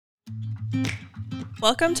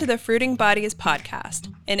Welcome to the Fruiting Bodies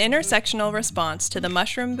podcast, an intersectional response to the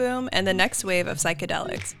mushroom boom and the next wave of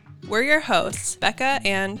psychedelics. We're your hosts, Becca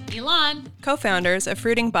and Elon, co-founders of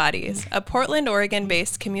Fruiting Bodies, a Portland,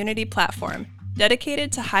 Oregon-based community platform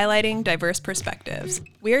dedicated to highlighting diverse perspectives.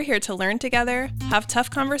 We're here to learn together, have tough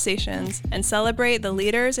conversations, and celebrate the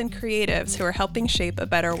leaders and creatives who are helping shape a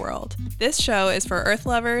better world. This show is for earth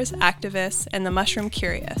lovers, activists, and the mushroom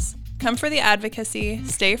curious. Come for the advocacy,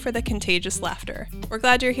 stay for the contagious laughter. We're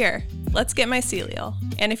glad you're here. Let's get mycelial.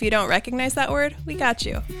 And if you don't recognize that word, we got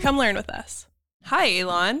you. Come learn with us. Hi,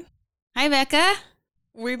 Elon. Hi, Becca.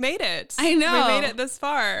 We made it. I know. We made it this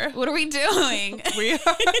far. What are we doing? We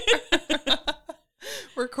are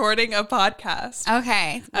recording a podcast.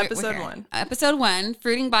 Okay. Episode 1. Episode 1,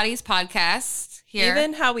 Fruiting Bodies podcast here.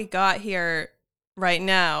 Even how we got here right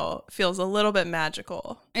now feels a little bit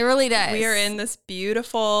magical. It really does. We are in this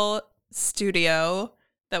beautiful studio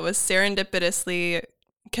that was serendipitously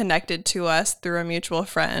connected to us through a mutual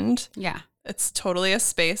friend. Yeah. It's totally a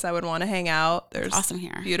space I would want to hang out. There's awesome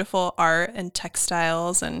here. Beautiful art and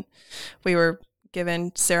textiles, and we were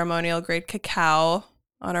given ceremonial grade cacao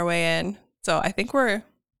on our way in. So I think we're good.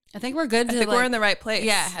 I think we're in the right place.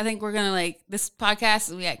 Yeah, I think we're gonna this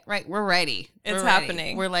podcast. We're ready. It's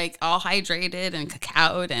happening. We're all hydrated and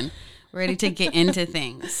cacaoed and ready to get into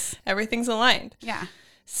things. Everything's aligned. Yeah.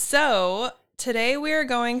 So today we are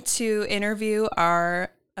going to interview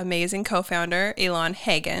our amazing co-founder, Elon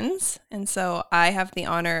Hagens. And so I have the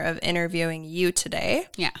honor of interviewing you today.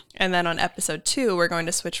 Yeah. And then on episode 2, we're going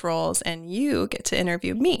to switch roles and you get to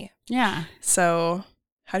interview me. Yeah. So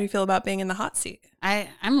how do you feel about being in the hot seat?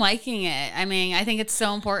 I'm liking it. I mean, I think it's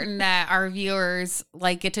so important that our viewers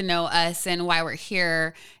get to know us and why we're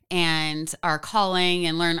here and our calling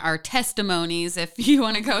and learn our testimonies if you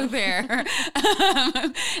want to go there.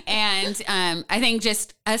 I think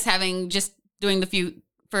just us doing the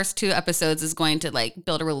first 2 episodes is going to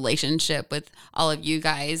build a relationship with all of you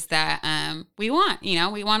guys that we want.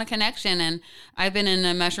 We want a connection. And I've been in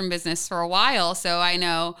the mushroom business for a while, so I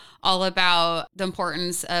know all about the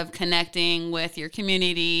importance of connecting with your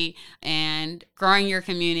community and growing your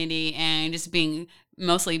community and just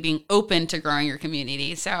mostly being open to growing your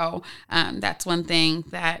community. So that's one thing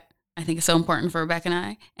that I think is so important for Rebecca and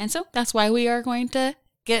I. And so that's why we are going to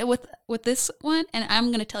get with this one, and I'm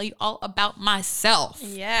going to tell you all about myself.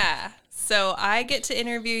 Yeah. So I get to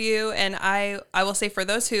interview you, and I will say for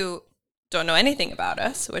those who don't know anything about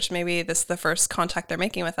us, which maybe this is the first contact they're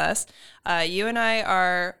making with us, you and I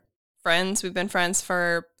are friends. We've been friends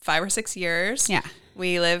for 5 or 6 years. Yeah.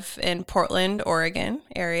 We live in Portland, Oregon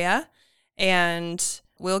area, and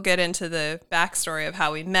we'll get into the backstory of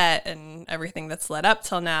how we met and everything that's led up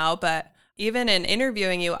till now. But even in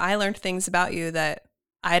interviewing you, I learned things about you that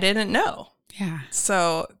I didn't know. Yeah.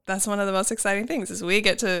 So that's one of the most exciting things is we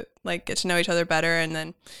get to know each other better, and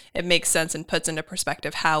then it makes sense and puts into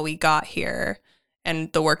perspective how we got here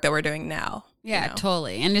and the work that we're doing now. Yeah,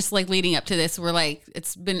 totally. And just leading up to this, we're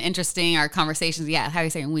it's been interesting, our conversations. Yeah, how are you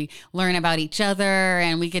saying? We learn about each other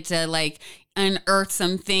and we get to unearth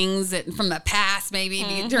some things from the past, maybe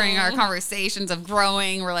during our conversations of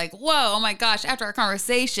growing. We're whoa, oh my gosh, after our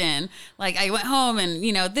conversation, I went home and,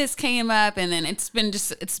 this came up, and then it's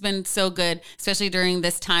been so good, especially during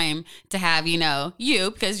this time to have,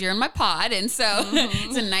 you, because you're in my pod. And so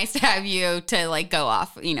it's nice to have you to go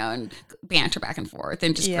off, and banter back and forth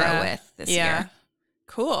and just grow with this year.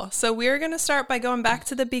 Cool. So we're going to start by going back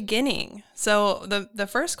to the beginning. So the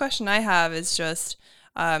first question I have is just,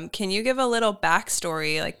 can you give a little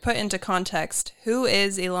backstory, put into context, who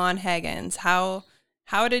is Elon Hagens?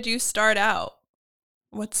 How did you start out?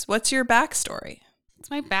 What's your backstory? It's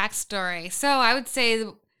my backstory. So I would say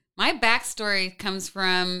my backstory comes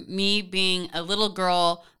from me being a little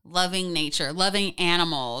girl, loving nature, loving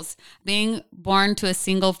animals, being born to a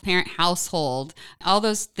single parent household. All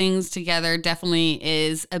those things together definitely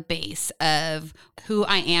is a base of who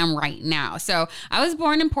I am right now. So I was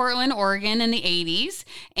born in Portland, Oregon in the 80s.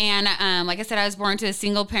 And like I said, I was born to a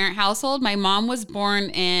single parent household. My mom was born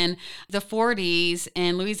in the 40s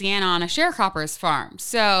in Louisiana on a sharecropper's farm.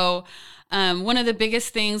 So one of the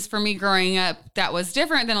biggest things for me growing up that was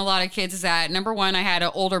different than a lot of kids is that, number one, I had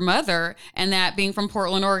an older mother, and that being from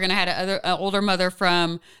Portland, Oregon, I had an older mother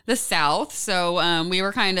from the South. So we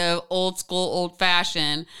were kind of old school, old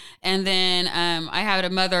fashioned. And then I had a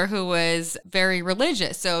mother who was very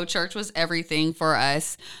religious. So church was everything for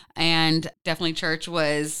us. And definitely church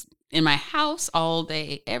was in my house all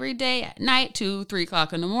day, every day, at night, 2, 3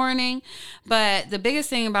 o'clock in the morning. But the biggest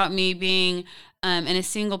thing about me being in a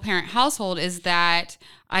single parent household is that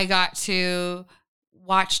I got to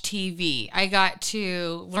watch TV. I got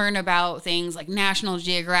to learn about things like National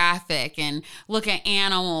Geographic and look at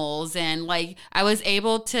animals. And like, I was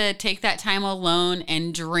able to take that time alone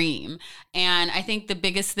and dream. And I think the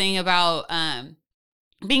biggest thing about,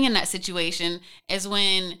 being in that situation is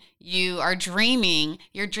when you are dreaming,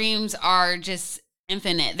 your dreams are just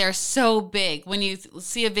infinite. They're so big. When you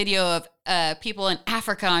see a video of people in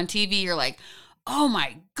Africa on TV, you're like, oh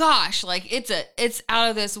my gosh, like it's out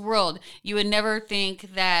of this world. You would never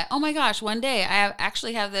think that, oh my gosh, one day I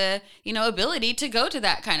actually have the, ability to go to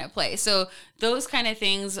that kind of place. So those kind of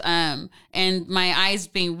things, and my eyes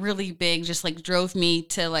being really big just like drove me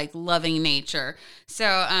to like loving nature. So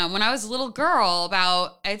when I was a little girl,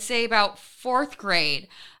 I'd say about fourth grade,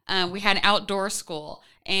 we had an outdoor school.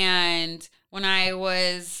 And when I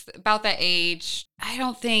was about that age, I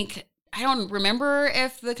don't remember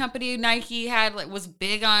if the company Nike had was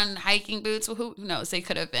big on hiking boots. Well, who knows? They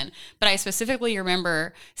could have been. But I specifically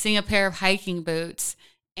remember seeing a pair of hiking boots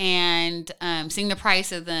and seeing the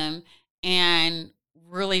price of them and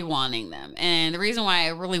really wanting them. And the reason why I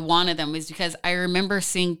really wanted them is because I remember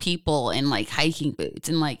seeing people in like hiking boots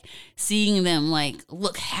and like seeing them like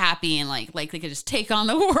look happy and like they could just take on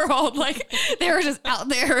the world. Like they were just out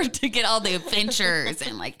there to get all the adventures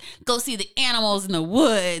and like go see the animals in the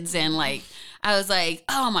woods. And like I was like,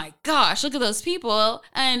 oh my gosh, look at those people.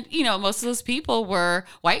 And most of those people were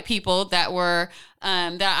white people that were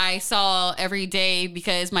that I saw every day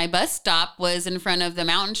because my bus stop was in front of the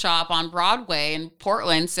Mountain Shop on Broadway in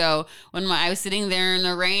Portland. So when I was sitting there in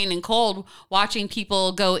the rain and cold watching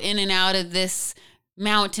people go in and out of this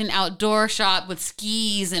mountain outdoor shop with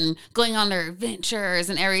skis and going on their adventures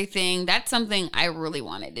and everything, that's something I really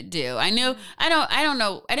wanted to do. I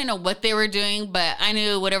didn't know what they were doing, but I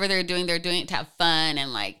knew whatever they're doing it to have fun,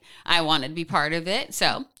 and like I wanted to be part of it.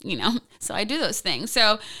 So, so I do those things.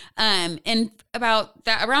 So, and about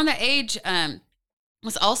that, around that age,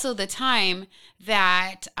 was also the time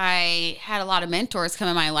that I had a lot of mentors come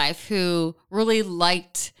in my life who really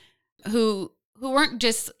liked, who weren't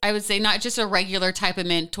just, I would say, not just a regular type of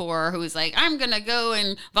mentor who was like, I'm going to go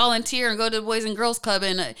and volunteer and go to the Boys and Girls Club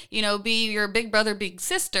and, be your big brother, big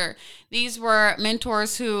sister. These were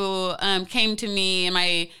mentors who came to me and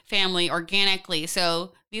my family organically.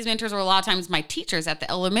 So these mentors were a lot of times my teachers at the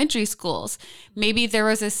elementary schools. Maybe there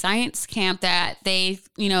was a science camp that they,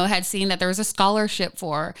 had seen that there was a scholarship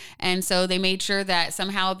for. And so they made sure that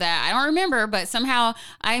somehow that, I don't remember, but somehow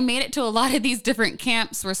I made it to a lot of these different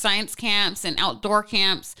camps, were science camps and outdoor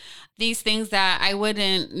camps, these things that I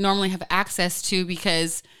wouldn't normally have access to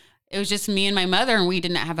because it was just me and my mother and we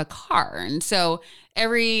didn't have a car. And so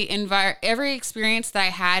every experience that I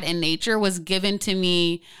had in nature was given to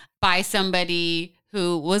me by somebody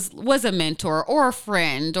who was a mentor or a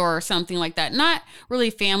friend or something like that. Not really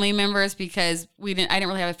family members because I didn't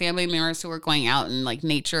really have family members who were going out in like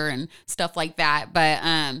nature and stuff like that.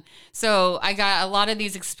 But so I got a lot of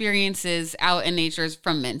these experiences out in nature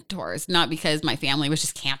from mentors, not because my family was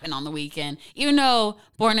just camping on the weekend. Even though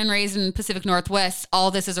born and raised in Pacific Northwest, all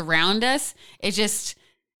this is around us, it just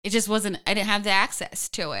wasn't, I didn't have the access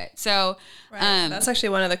to it. So right. That's actually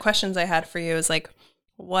one of the questions I had for you is like,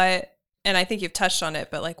 what, and I think you've touched on it,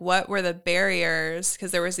 but like, what were the barriers?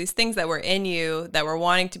 Because there was these things that were in you that were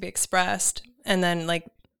wanting to be expressed. And then like,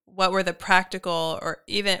 what were the practical or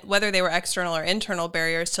even whether they were external or internal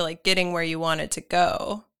barriers to like getting where you wanted to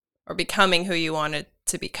go or becoming who you wanted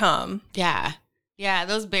to become? Yeah. Yeah.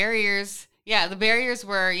 Those barriers. Yeah. The barriers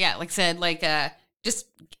were, like I said, like, just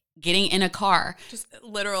getting in a car, just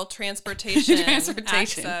literal transportation.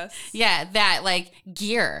 Access. Yeah. That like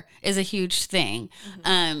gear is a huge thing.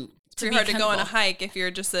 Mm-hmm. It's pretty hard to go on a hike if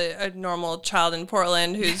you're just a normal child in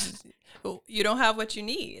Portland who's you don't have what you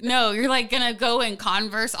need. No, you're like gonna go in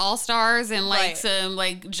Converse All-Stars and like some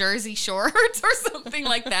like Jersey shorts or something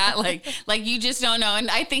like that. like you just don't know. And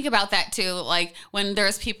I think about that too. Like when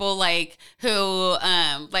there's people like who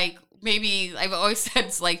like maybe I've always said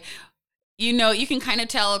it's like, you can kind of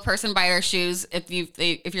tell a person by their shoes if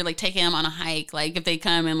you're like taking them on a hike, like if they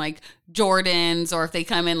come in like Jordans or if they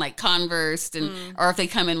come in like Converse or if they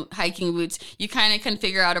come in hiking boots, you kind of can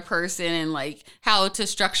figure out a person and like how to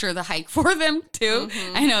structure the hike for them too.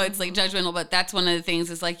 Mm-hmm. I know it's like judgmental, but that's one of the things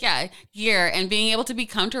is like, gear and being able to be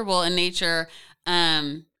comfortable in nature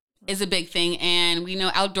is a big thing. And we know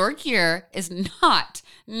outdoor gear is not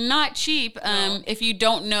cheap. No. If you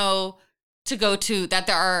don't know to go to that,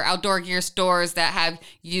 there are outdoor gear stores that have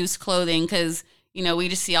used clothing because we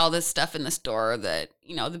just see all this stuff in the store that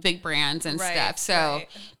the big brands and stuff. So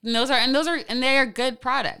and they are good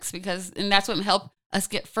products and that's what helped us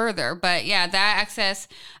get further. But that access,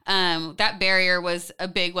 that barrier was a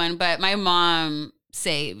big one. But my mom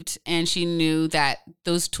saved, and she knew that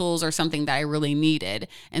those tools are something that I really needed.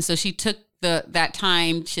 And so she took that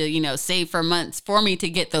time to, you know, save for months for me to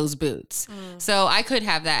get those boots. So I could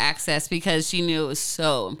have that access because she knew it was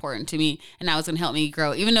so important to me, and that was going to help me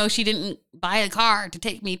grow, even though she didn't buy a car to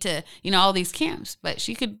take me to, you know, all these camps, but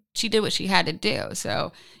she did what she had to do.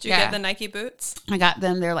 So did you get the Nike boots? I got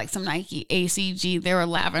them. They're like some Nike ACG. They were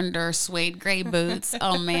lavender suede gray boots.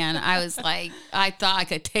 Oh man, I was like, I thought I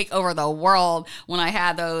could take over the world when I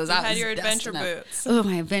had those. You I had was your adventure boots. Oh,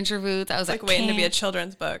 my adventure boots. I was like waiting to be a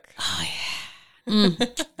children's book. Oh yeah.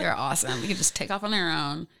 They're awesome. You can just take off on their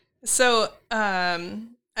own. So,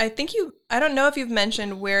 I think I don't know if you've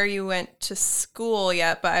mentioned where you went to school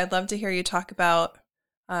yet, but I'd love to hear you talk about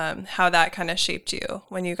how that kind of shaped you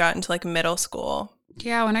when you got into like middle school.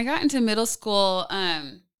 Yeah, when I got into middle school,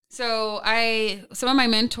 some of my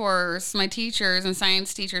mentors, my teachers and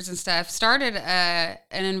science teachers and stuff started an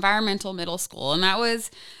environmental middle school, and that was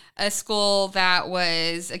a school that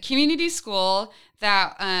was a community school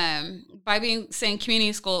that, by saying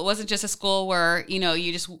community school, it wasn't just a school where, you know,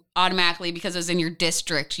 you just automatically, because it was in your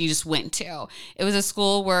district, you just went to. It was a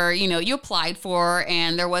school where, you know, you applied for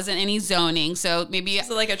and there wasn't any zoning. So maybe...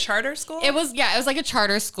 Is it like a charter school? It was like a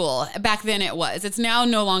charter school. Back then it was. It's now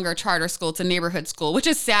no longer a charter school. It's a neighborhood school, which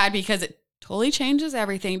is sad because it totally changes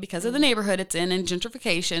everything because of the neighborhood it's in and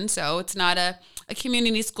gentrification. So it's not a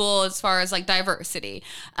community school as far as like diversity.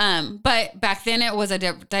 But back then it was a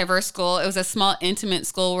diverse school. It was a small, intimate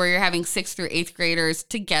school where you're having 6th through 8th graders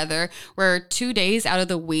together, where 2 days out of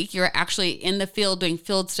the week, you're actually in the field doing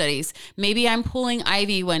field studies. Maybe I'm pulling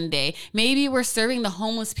ivy one day. Maybe we're serving the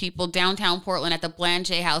homeless people downtown Portland at the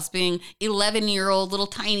Blanchet House, being 11-year-old little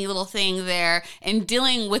tiny little thing there and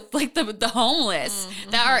dealing with like the homeless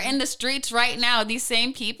that are in the streets right now. These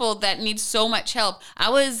same people that need so much help. I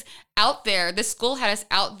was out there. This school had us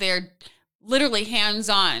out there literally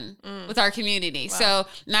hands-on with our community. Wow. So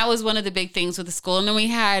that was one of the big things with the school. And then we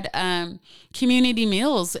had community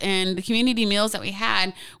meals, and the community meals that we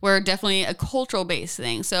had were definitely a cultural-based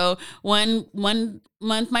thing. So one month,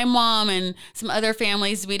 my mom and some other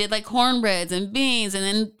families, we did like cornbreads and beans. And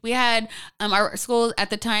then we had, our school at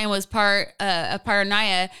the time was part of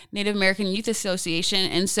NAYA, Native American Youth Association.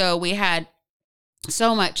 And so we had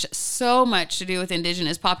so much to do with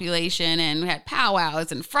indigenous population, and we had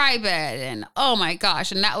powwows and fry bed, and oh my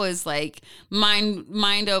gosh. And that was like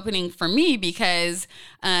mind opening for me because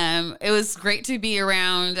it was great to be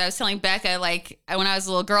around. I was telling Becca, like when I was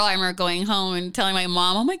a little girl, I remember going home and telling my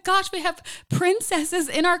mom, oh my gosh, we have princesses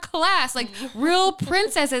in our class, like real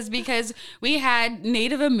princesses, because we had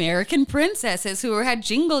Native American princesses who had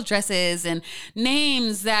jingle dresses and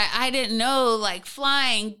names that I didn't know, like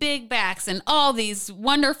Flying, Big Backs, and all these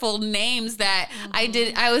wonderful names that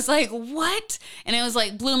I was like, what? And it was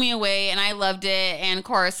like blew me away, and I loved it. And of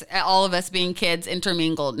course, all of us being kids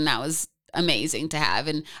intermingled, and that was amazing to have.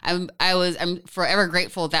 And I'm forever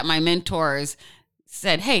grateful that my mentors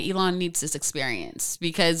said, hey, Elon needs this experience,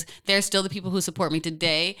 because they're still the people who support me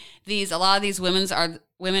today. A lot of these women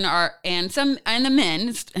are, and the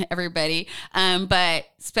men, everybody, but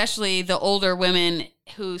especially the older women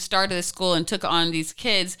who started the school and took on these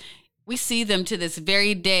kids. We see them to this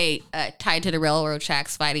very day tied to the railroad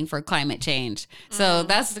tracks fighting for climate change. So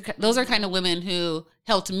those are kind of women who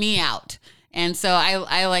helped me out. And so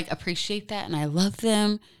I like appreciate that, and I love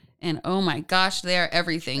them. And oh my gosh, they are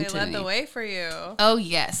everything to me. They led the way for you. Oh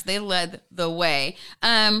yes, they led the way.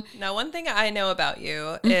 Now, one thing I know about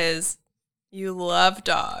you is you love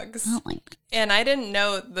dogs. Oh my God. And I didn't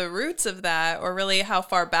know the roots of that, or really how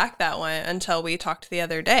far back that went, until we talked the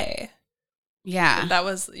other day. Yeah. That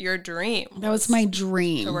was your dream. That was my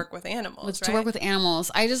dream. To work with animals, right? To work with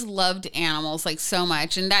animals. I just loved animals like so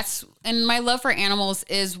much. And my love for animals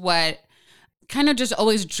is what kind of just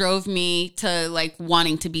always drove me to like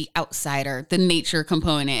wanting to be outsider, the nature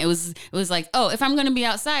component. It was like, oh, if I'm going to be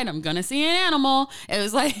outside, I'm going to see an animal. It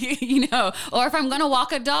was like, or if I'm going to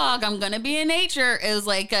walk a dog, I'm going to be in nature. It was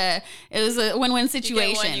a win-win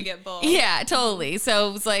situation. You get both. Yeah, totally. So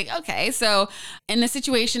it was like, okay. So in the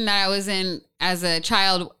situation that I was in as a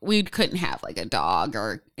child, we couldn't have like a dog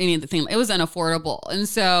or any of the things. It was unaffordable. And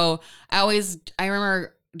so I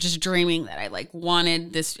remember just dreaming that I like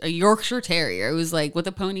wanted a Yorkshire Terrier. It was like with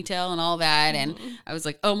a ponytail and all that. And I was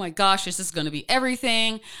like, oh my gosh, this is going to be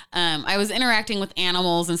everything. I was interacting with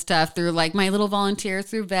animals and stuff through like my little volunteers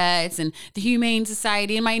through vets and the Humane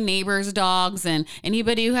Society and my neighbors' dogs and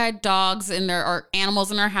anybody who had dogs or animals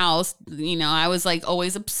in their house. I was like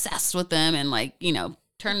always obsessed with them and like,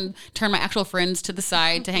 turn my actual friends to the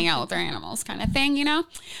side to hang out with their animals kind of thing,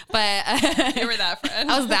 But you were that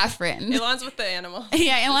friend. I was that friend. Elon's with the animals.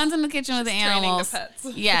 Yeah, Elon's in the kitchen with the Training animals. the pets.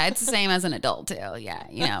 Yeah, it's the same as an adult too.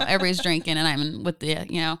 Yeah, everybody's drinking and I'm with the,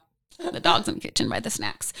 the dogs in the kitchen by the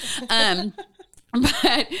snacks.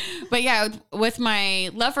 But yeah, with my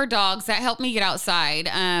love for dogs, that helped me get outside.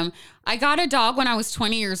 I got a dog when I was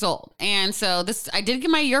 20 years old. And so I did get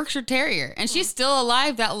my Yorkshire Terrier, and she's still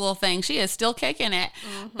alive, that little thing. She is still kicking it.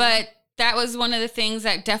 Mm-hmm. But that was one of the things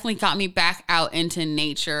that definitely got me back out into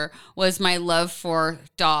nature, was my love for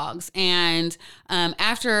dogs. And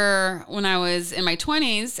after, when I was in my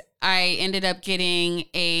 20s, I ended up getting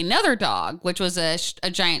another dog, which was a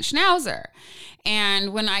giant schnauzer.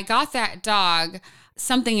 And when I got that dog,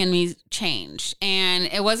 something in me changed. And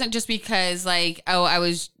it wasn't just because like,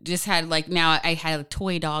 now I had a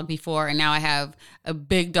toy dog before and now I have a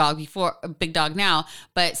big dog now,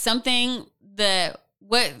 but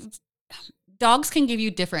dogs can give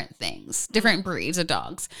you different things, different breeds of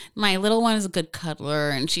dogs. My little one is a good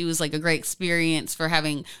cuddler, and she was like a great experience for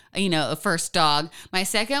having, a first dog. My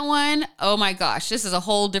second one, oh my gosh, this is a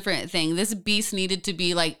whole different thing. This beast needed to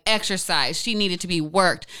be like exercised. She needed to be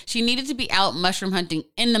worked. She needed to be out mushroom hunting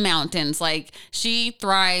in the mountains. Like, she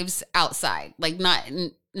thrives outside, like not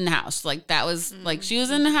in the house. Like, that was like, she was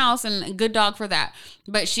in the house, and a good dog for that,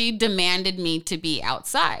 but she demanded me to be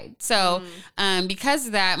outside. So because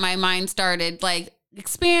of that, my mind started like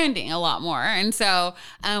expanding a lot more. And so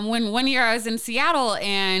when one year I was in Seattle,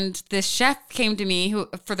 and this chef came to me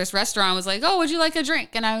for this restaurant, was like, "Oh, would you like a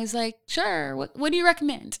drink?" And I was like, "Sure. What do you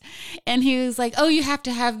recommend?" And he was like, "Oh, you have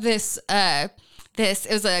to have this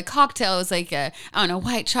it was a cocktail. It was like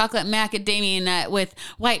white chocolate macadamia nut with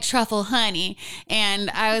white truffle honey." And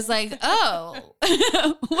I was like, "Oh,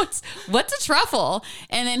 what's a truffle?"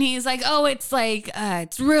 And then he's like, "Oh, it's like,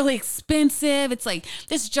 it's really expensive. It's like,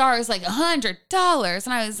 this jar is like $100.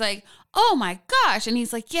 And I was like, "Oh my gosh." And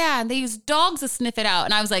he's like, "Yeah, and they use dogs to sniff it out."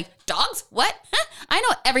 And I was like, "Dogs? What? Huh? I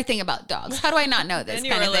know everything about dogs. How do I not know this?" And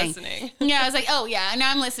you kind were of thing. listening. Yeah, I was like, "Oh yeah."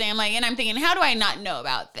 Now I'm listening. I'm like, and I'm thinking, how do I not know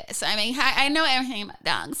about this? I mean, I know everything about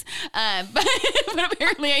dogs, but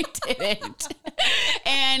apparently I didn't.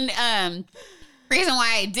 And reason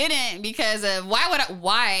why I didn't, because of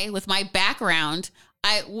why with my background,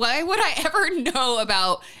 why would I ever know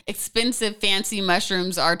about expensive, fancy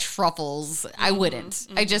mushrooms or truffles? I wouldn't.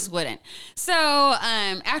 Mm-hmm. I just wouldn't. So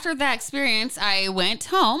after that experience, I went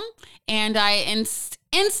home and I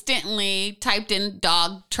instantly typed in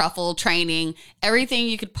dog truffle training, everything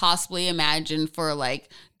you could possibly imagine for like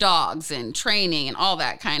dogs and training and all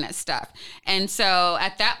that kind of stuff. And so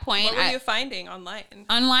at that point, what were you finding online?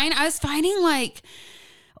 Online, I was finding like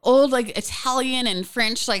old like Italian and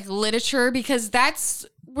French like literature, because that's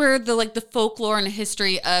where the folklore and the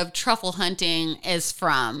history of truffle hunting is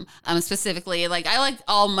from. Specifically, like, I like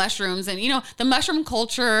all mushrooms, and the mushroom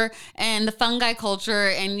culture and the fungi culture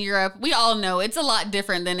in Europe, we all know it's a lot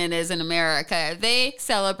different than it is in America. They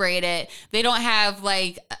celebrate it. They don't have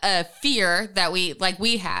like a fear that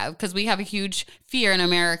we have, because we have a huge fear in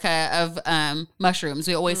America of mushrooms.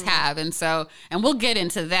 We always have. And we'll get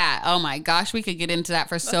into that. Oh my gosh, we could get into that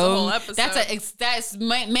for a whole episode. That's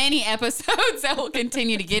many episodes that we'll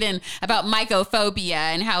continue to get in about mycophobia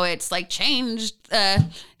and how it's like changed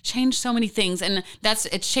so many things. And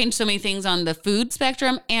it's changed so many things on the food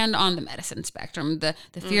spectrum and on the medicine spectrum, the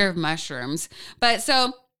fear of mushrooms. But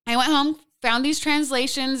so I went home, found these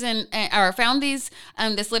translations or found these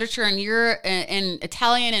this literature in in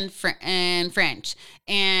Italian and French,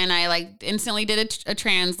 and I like instantly did a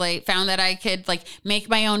translate. Found that I could like make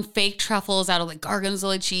my own fake truffles out of like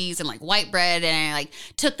gorgonzola cheese and like white bread, and I like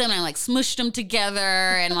took them and I like smushed them together,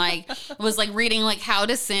 and like was like reading like how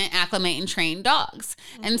to scent, acclimate, and train dogs.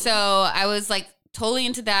 And so I was like totally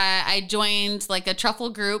into that. I joined like a truffle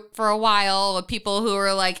group for a while with people who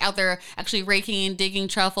were like out there actually raking and digging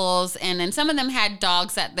truffles. And then some of them had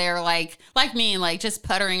dogs that they're like me, like just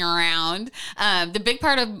puttering around. The big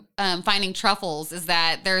part of finding truffles is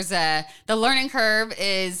that the learning curve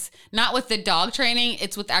is not with the dog training.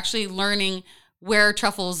 It's with actually learning where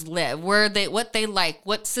truffles live, what they like,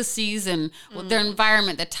 what's the season, their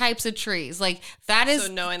environment, the types of trees. Like that is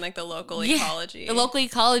so knowing like the local ecology. The local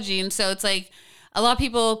ecology. And so it's like, a lot of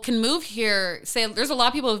people can move here. There's a lot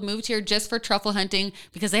of people who've moved here just for truffle hunting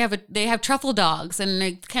because they have truffle dogs, and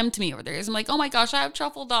they come to me over there. I'm like, "Oh my gosh, I have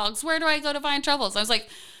truffle dogs. Where do I go to find truffles?" I was like,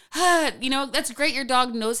 that's great. Your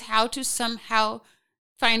dog knows how to somehow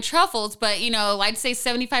find truffles, but I'd say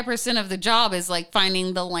 75% of the job is like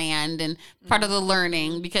finding the land and part of the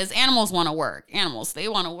learning, because animals want to work. They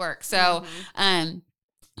want to work. So,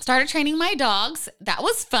 started training my dogs. That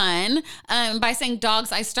was fun. By saying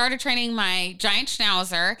dogs, I started training my giant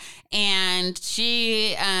schnauzer, and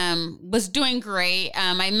she was doing great.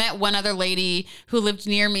 I met one other lady who lived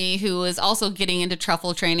near me who was also getting into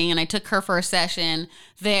truffle training, and I took her for a session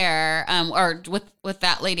there, or with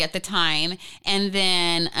that lady at the time. And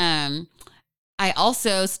then I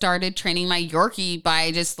also started training my Yorkie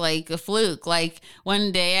by just like a fluke. Like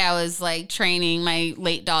one day I was like training my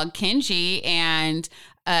late dog Kenji, and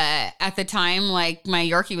at the time, like my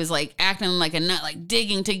Yorkie was like acting like a nut, like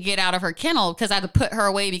digging to get out of her kennel because I had to put her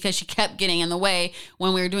away because she kept getting in the way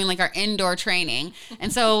when we were doing like our indoor training.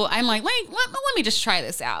 And so I'm like, wait, let me just try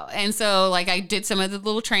this out. And so like I did some of the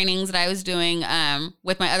little trainings that I was doing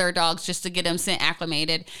with my other dogs just to get them scent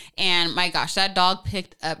acclimated. And my gosh, that dog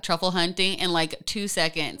picked up truffle hunting in like 2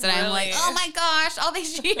 seconds. And I'm like, oh my gosh, all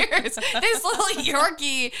these years, this little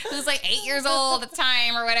Yorkie who's like 8 years old at the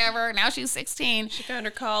time or whatever. Now she's 16. She found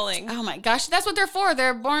her calling. Oh my gosh, that's what they're for.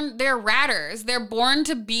 They're ratters. They're born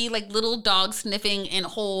to be like little dogs sniffing in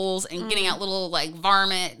holes and getting out little like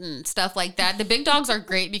varmint and stuff like that. The big dogs are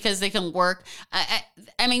great because they can work.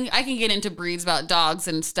 I mean, I can get into breeds about dogs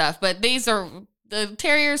and stuff, but the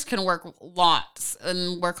terriers can work lots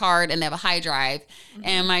and work hard, and they have a high drive. Mm-hmm.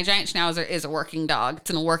 And my giant schnauzer is a working dog. It's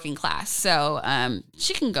in a working class. So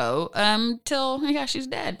she can go till she's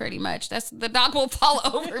dead pretty much. The dog will fall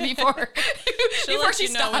over before she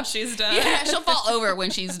stops. When she's done. Yeah, she'll fall over when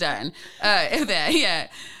she's done.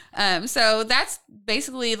 So that's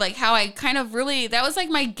basically like how I kind of really, that was like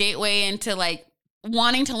my gateway into like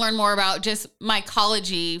wanting to learn more about just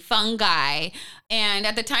mycology, fungi. And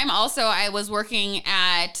at the time also I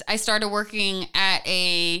started working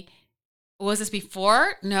at was this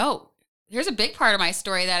before? No. Here's a big part of my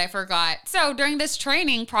story that I forgot. So during this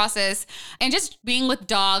training process and just being with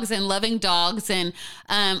dogs and loving dogs, and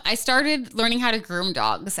I started learning how to groom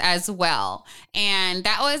dogs as well. And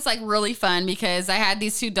that was like really fun because I had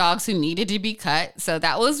these 2 dogs who needed to be cut. So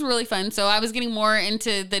that was really fun. So I was getting more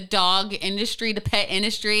into the dog industry, the pet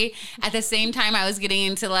industry. At the same time, I was getting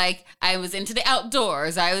into I was into the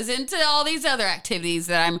outdoors. I was into all these other activities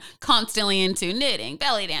that I'm constantly into, knitting,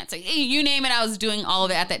 belly dancing, you name it. I was doing all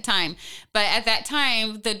of it at that time. But at that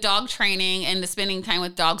time, the dog training and the spending time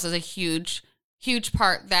with dogs was a huge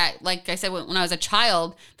part that, like I said, when I was a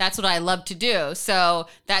child, that's what I loved to do. So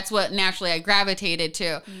that's what naturally I gravitated to.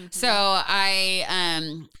 Mm-hmm. So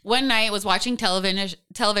I, one night was watching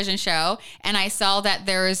television show, and I saw that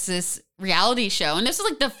there was this reality show. And this was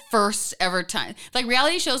like the first ever time. Like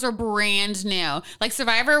reality shows were brand new. Like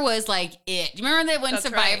Survivor was like it. Do you remember that when That's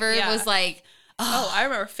Survivor right, yeah. was like, Oh, I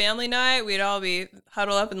remember family night. We'd all be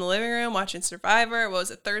huddled up in the living room watching Survivor. What was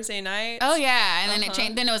it, Thursday night? Oh, yeah. And then it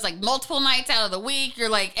changed. Then it was like multiple nights out of the week. You're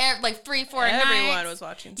like 3, 4 nights. Everyone was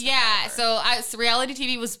watching Survivor. Yeah. So reality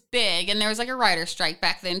TV was big. And there was like a writer's strike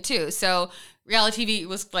back then, too. So reality TV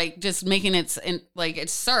was like just making its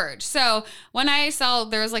surge. So when I saw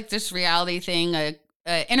there was like this reality thing,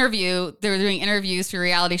 interview, they were doing interviews for a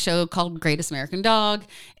reality show called Greatest American Dog,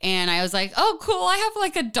 and I was like, oh cool, I have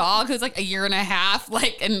like a dog who's like a year and a half,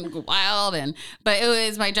 like, and wild, but it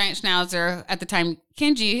was my giant schnauzer at the time,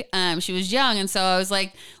 Kenji. She was young, and so I was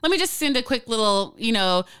like, let me just send a quick little,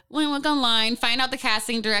 look online, find out the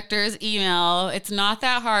casting director's email. It's not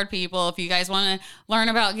that hard, people. If you guys want to learn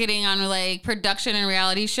about getting on like production and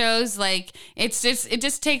reality shows, like it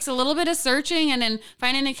just takes a little bit of searching and then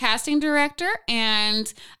finding a casting director,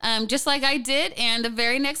 and just like I did. And the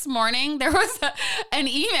very next morning there was an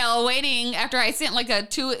email waiting after I sent like a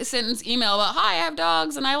 2-sentence email about, hi, I have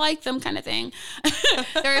dogs and I like them kind of thing.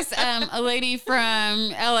 There's a lady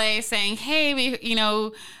from LA saying, hey,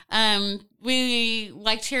 we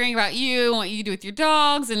liked hearing about you and what you do with your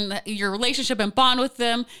dogs and your relationship and bond with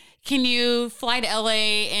them. Can you fly to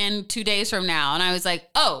LA in 2 days from now? And I was like,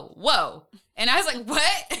 oh, whoa. And I was like,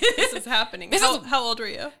 what? This is happening. How old were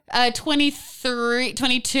you?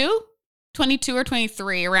 22 or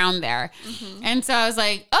 23, around there. Mm-hmm. And so I was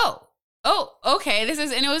like, oh, okay. And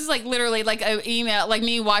it was like literally like an email, like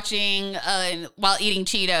me watching while eating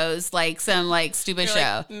Cheetos, like some like stupid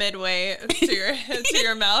show. Like midway to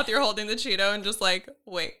your mouth, you're holding the Cheeto and just like,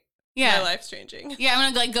 wait. Yeah. My life's changing. Yeah,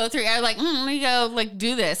 I'm gonna like go through. I was like, let me go like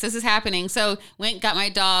do this. This is happening. So got my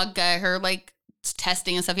dog, her like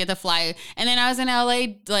testing and stuff. You have to fly. And then I was in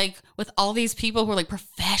LA like with all these people who are like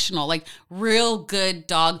professional, like real good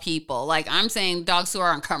dog people. Like I'm saying dogs who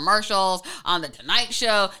are on commercials, on the Tonight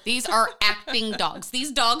Show. These are acting dogs.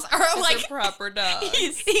 These dogs are like proper dogs.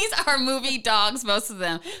 These are movie dogs, most of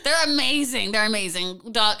them. They're amazing.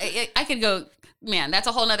 Dog. I could go man, that's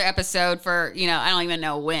a whole nother episode for, I don't even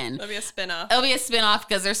know when. It'll be a spinoff. It'll be a spinoff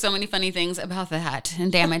because there's so many funny things about that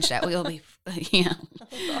and damage that we will be,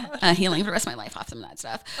 healing for the rest of my life off some of that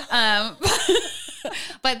stuff.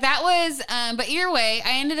 But that was, but either way,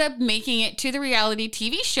 I ended up making it to the reality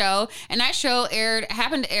TV show, and that show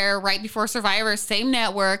happened to air right before Survivor, same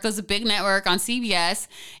network. It was a big network on CBS,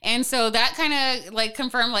 and so that kind of like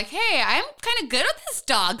confirmed, like, hey, I'm kind of good with this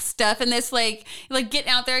dog stuff and this like getting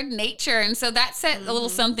out there in nature, and so that set a little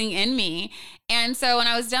something in me. And so when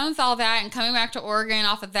I was done with all that and coming back to Oregon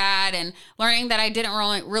off of that and learning that I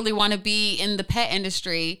didn't really want to be in the pet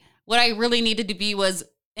industry, what I really needed to be was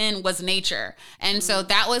nature. And so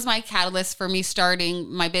that was my catalyst for me starting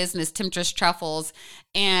my business, Temptress Truffles,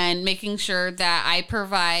 and making sure that I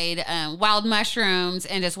provide wild mushrooms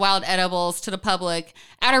and just wild edibles to the public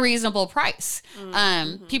at a reasonable price.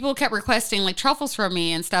 People kept requesting like truffles from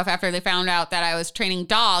me and stuff after they found out that I was training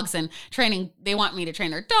dogs and they want me to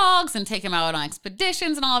train their dogs and take them out on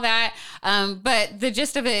expeditions and all that. But the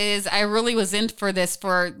gist of it is I really was in for this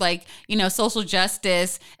for like, social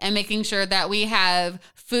justice and making sure that we have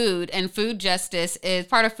food, and food justice is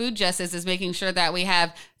part of food justice is making sure that we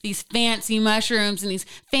have these fancy mushrooms and these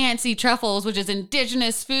fancy truffles, which is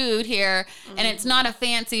indigenous food here. And it's not a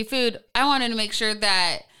fancy food. I wanted to make sure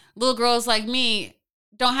that little girls like me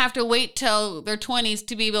don't have to wait till their 20s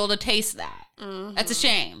to be able to taste that. That's a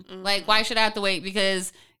shame. Like, why should I have to wait?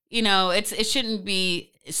 Because, it shouldn't be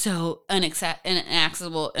so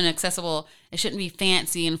inaccessible. It shouldn't be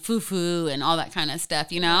fancy and foo-foo and all that kind of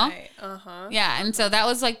stuff, Right. Yeah, and so that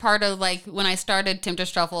was like part of like when I started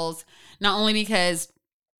Temptress Truffles, not only because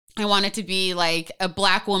I wanted to be like a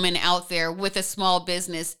Black woman out there with a small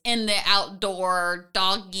business in the outdoor,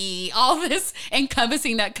 doggy, all this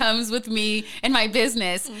encompassing that comes with me and my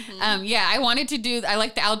business. I wanted to I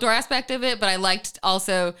like the outdoor aspect of it, but I liked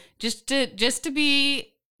also just to be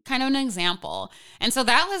kind of an example. And so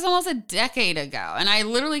that was almost a decade ago. And I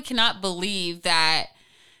literally cannot believe that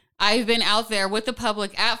I've been out there with the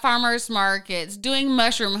public at farmers markets, doing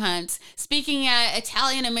mushroom hunts, speaking at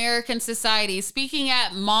Italian American societies, speaking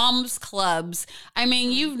at moms clubs. I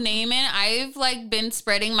mean, you name it. I've like been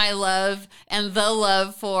spreading my love and the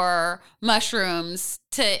love for mushrooms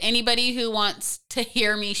to anybody who wants to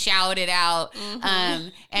hear me shout it out.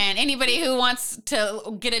 And anybody who wants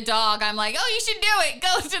to get a dog, I'm like, oh, you should do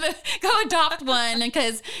it. Go adopt one,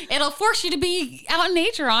 because it'll force you to be out in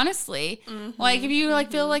nature, honestly. Like if you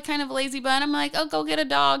like feel like kind of a lazy bun, I'm like, oh, go get a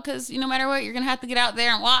dog, because no matter what, you're going to have to get out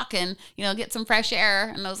there and walk and, get some fresh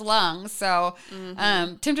air in those lungs. So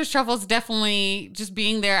Temptress Truffles definitely just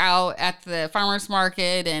being there out at the farmer's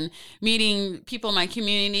market and meeting people in my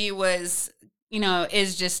community was,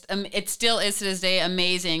 is just, it still is to this day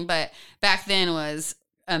amazing, but back then was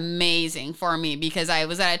amazing for me because I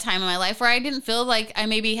was at a time in my life where I didn't feel like I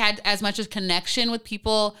maybe had as much a connection with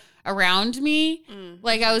people around me.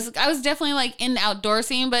 Like I was definitely like in the outdoor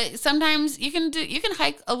scene, but sometimes you can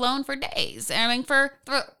hike alone for days. I mean, for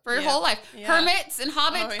your whole life. Hermits and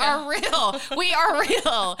hobbits are real. We are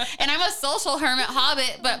real. And I'm a social hermit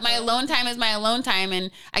hobbit, but my alone time is my alone time,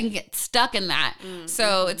 and I can get stuck in that.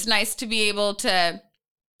 So it's nice to be able to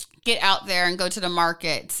get out there and go to the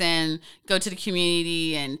markets and go to the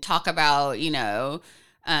community and talk about,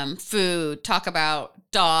 food, talk about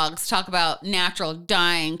dogs, talk about natural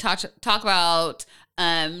dying, talk about,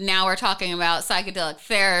 now we're talking about psychedelic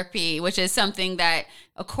therapy, which is something that,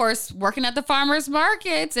 of course, working at the farmers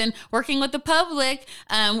markets and working with the public,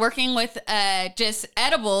 working with just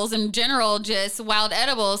edibles in general, just wild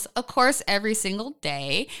edibles. Of course, every single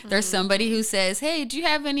day, there's somebody who says, hey, do you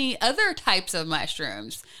have any other types of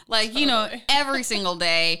mushrooms? Like, every single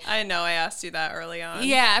day. I know I asked you that early on.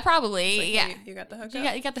 Yeah, probably. Like, yeah. Hey, you got the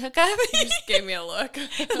hookup? You got the hookup? You just gave me a look.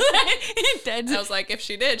 I was like, if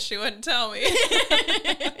she did, she wouldn't tell me.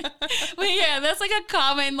 But yeah, that's like a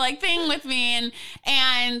common like thing with me,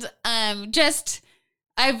 and just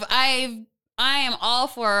I am all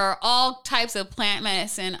for all types of plant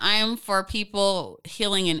medicine. I am for people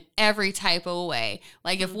healing in every type of way.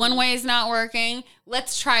 Like if one way is not working,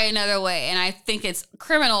 let's try another way. And I think it's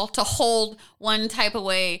criminal to hold one type of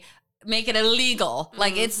way, make it illegal.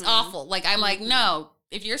 Like it's awful. Like I'm like, no,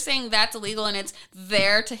 if you're saying that's illegal and it's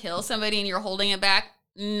there to heal somebody and you're holding it back,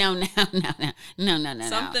 no.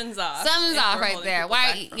 Something's off. Something's off right there.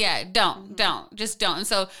 Why? Yeah, don't. Just don't. And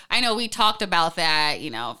so I know we talked about that,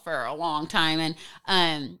 for a long time.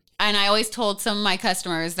 And I always told some of my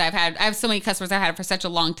customers that I have so many customers I've had for such a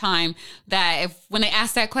long time that when they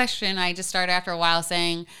ask that question, I just started after a while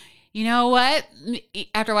saying, you know what?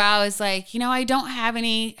 After a while, I was like, I don't have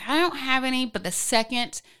any, but the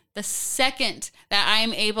second that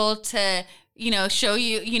I'm able to, show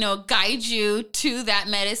you, guide you to that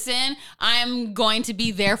medicine, I'm going to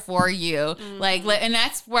be there for you. Mm-hmm. And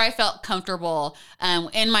that's where I felt comfortable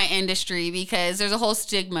in my industry, because there's a whole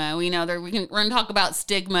stigma. We know we're going to talk about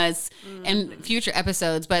stigmas in future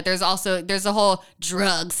episodes, but there's a whole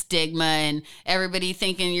drug stigma and everybody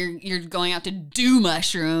thinking you're going out to do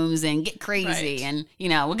mushrooms and get crazy. Right. And,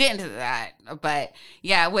 we'll get into that. But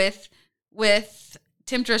yeah, with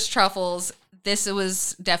Temptress Truffles, this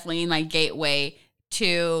was definitely my gateway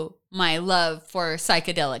to my love for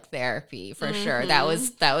psychedelic therapy, for sure. That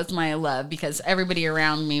was my love, because everybody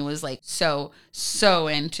around me was like so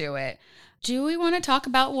into it. Do we want to talk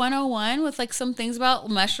about 101 with like some things about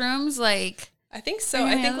mushrooms? Like, I think so.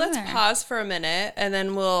 I think let's pause for a minute and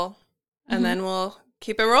then we'll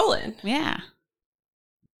keep it rolling. Yeah.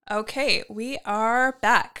 Okay, we are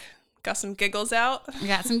back. Got some giggles out. We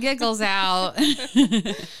got some giggles out.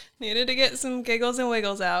 Needed to get some giggles and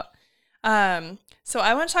wiggles out. So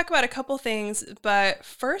I want to talk about a couple things, but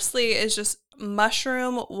firstly is just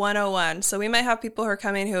Mushroom 101. So we might have people who are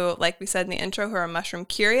coming who, like we said in the intro, who are mushroom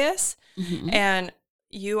curious, and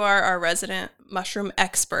you are our resident mushroom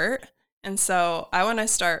expert. And so I want to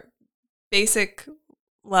start basic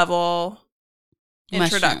level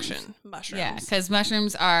introduction. Mushrooms. Yeah, because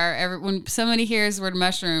mushrooms are, when somebody hears the word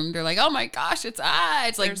mushroom, they're like, oh my gosh, it's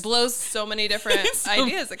like there's blows so many different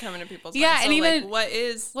ideas that come into people's minds. Yeah, so and even like, what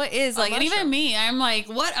is like, and even me, I'm like,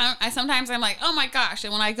 what? Sometimes I'm like, oh my gosh.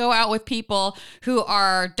 And when I go out with people who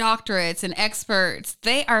are doctorates and experts,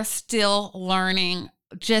 they are still learning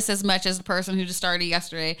just as much as the person who just started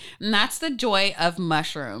yesterday. And that's the joy of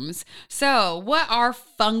mushrooms. So what are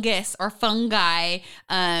fungus or fungi?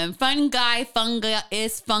 Fungi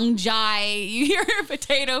is fungi. You hear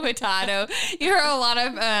potato. You hear a lot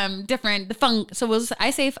of different So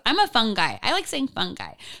I say I'm a fungi. I like saying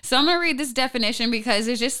fungi. So I'm going to read this definition because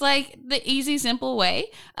it's just like the easy, simple way.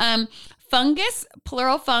 Fungus,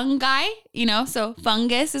 plural fungi, so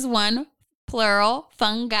fungus is one, plural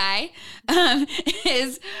fungi,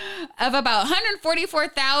 is of about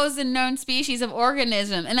 144,000 known species of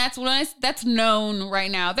organism, and that's known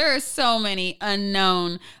right now. There are so many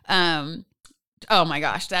unknown. Oh my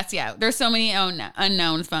gosh, there's so many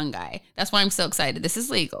unknown fungi. That's why I'm so excited. This is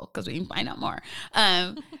legal because we can find out more.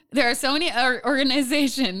 There are so many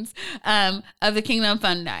organizations of the kingdom of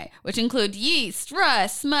fungi, which include yeast,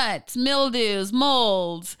 rust, smuts, mildews,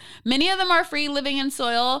 molds. Many of them are free, living in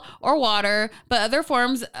soil or water, but other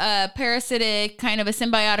forms parasitic, kind of a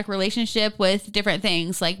symbiotic relationship with different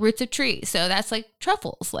things like roots of trees. So that's like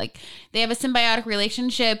truffles. Like they have a symbiotic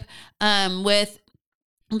relationship with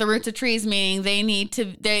the roots of trees, meaning they need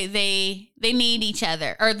each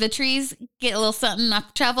other, or the trees get a little something off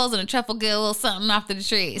the truffles and the truffle get a little something off the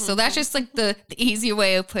tree. So that's just like the easy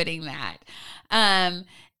way of putting that. And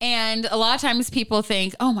a lot of times people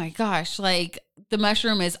think, oh my gosh, like the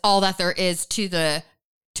mushroom is all that there is to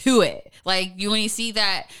it. Like when you see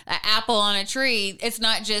that apple on a tree, it's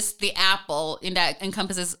not just the apple, and that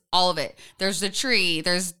encompasses all of it. There's the tree,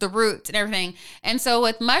 there's the roots and everything. And so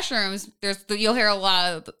with mushrooms, you'll hear a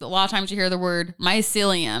lot of times you hear the word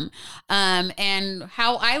mycelium. And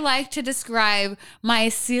how I like to describe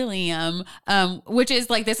mycelium, which is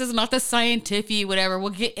like, this is not the scientific whatever,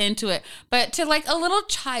 we'll get into it, but to like a little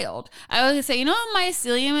child, I would say, what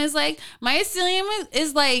mycelium is like? Mycelium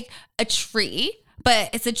is like a tree.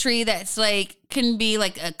 But it's a tree that's like, can be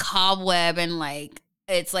like a cobweb, and like,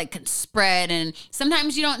 it's like can spread, and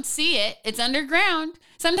sometimes you don't see it. It's underground.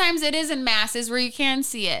 Sometimes it is in masses where you can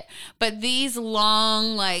see it. But these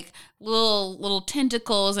long, like little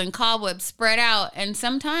tentacles and cobwebs spread out. And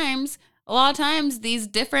a lot of times these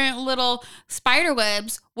different little spider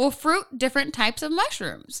webs will fruit different types of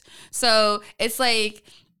mushrooms. So it's like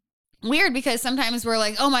weird, because sometimes we're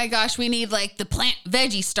like, oh my gosh, we need like the plant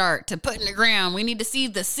veggie start to put in the ground. We need to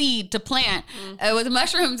seed the seed to plant. With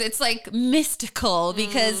mushrooms, it's like mystical,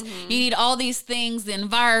 because you need all these things, the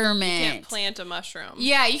environment. You can't plant a mushroom.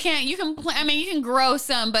 Yeah, you can't. You can plant. I mean, you can grow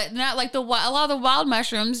some, but not like a lot of the wild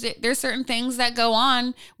mushrooms. There's certain things that go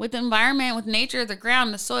on with the environment, with nature, the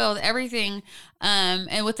ground, the soil, everything.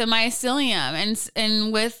 And with the mycelium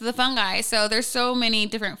and with the fungi. So there's so many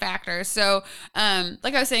different factors. So,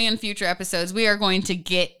 like I was saying in future episodes, we are going to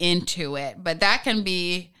get into it, but that can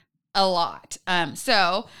be a lot.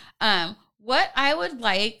 What I would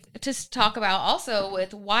like to talk about also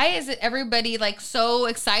with why is it everybody like so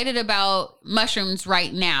excited about mushrooms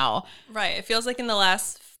right now? Right. It feels like in the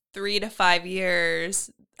last 3 to 5 years,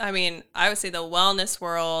 I mean, I would say the wellness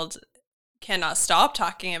world cannot stop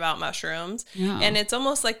talking about mushrooms. Yeah. And it's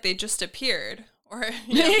almost like they just appeared, or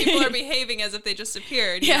people are behaving as if they just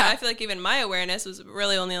appeared. You know, I feel like even my awareness was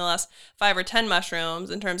really only the last 5 or 10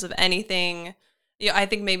 mushrooms in terms of anything. Yeah, I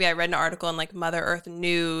think maybe I read an article in like Mother Earth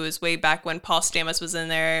News way back when Paul Stamets was in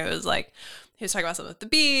there. It was like he was talking about something with the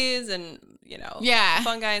bees and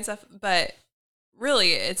fungi and stuff. But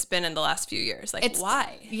really, it's been in the last few years. Like,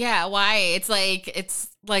 why? Yeah, why? It's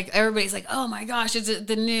like everybody's like, oh my gosh, is it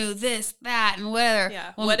the new this, that, and whatever.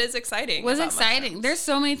 Yeah. Well, what is exciting? What's exciting? Mushrooms? There's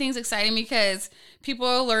so many things exciting because people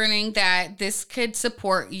are learning that this could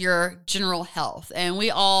support your general health. And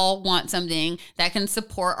we all want something that can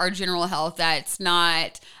support our general health that's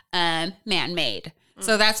not man-made.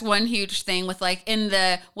 So that's one huge thing with like in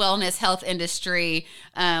the wellness health industry.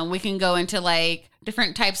 We can go into like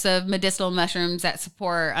different types of medicinal mushrooms that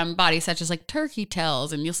support bodies, such as like turkey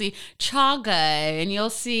tails, and you'll see chaga, and you'll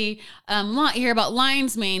see hear about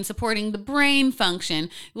lion's mane supporting the brain function.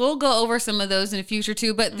 We'll go over some of those in the future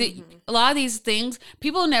too. But a lot of these things,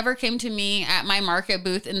 people never came to me at my market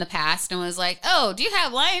booth in the past and was like, "Oh, do you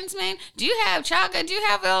have lion's mane? Do you have chaga? Do you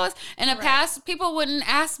have all this?" In the past, people wouldn't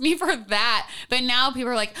ask me for that, but now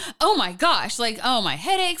people are like, "Oh my gosh, like my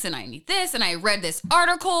headaches, and I need this, and I read this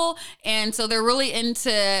article," and so they're really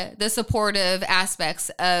into the supportive aspects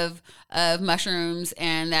of mushrooms,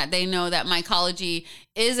 and that they know that mycology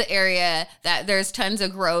is an area that there's tons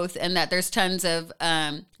of growth and that there's tons of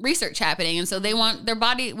research happening. And so they want their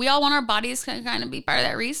body, we all want our bodies to kind of be part of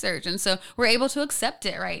that research. And so we're able to accept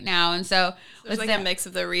it right now. And so there's like a mix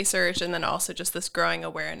of the research and then also just this growing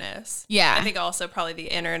awareness. Yeah. I think also probably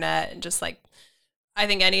the internet and just like, I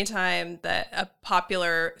think anytime that a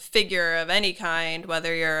popular figure of any kind,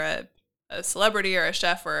 whether you're a celebrity or a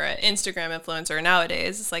chef or an Instagram influencer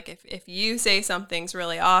nowadays, it's like if you say something's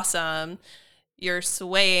really awesome, you're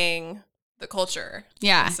swaying the culture.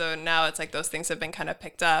 Yeah. And so now it's like those things have been kind of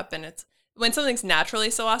picked up, and it's when something's naturally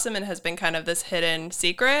so awesome and has been kind of this hidden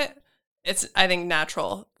secret, it's, I think,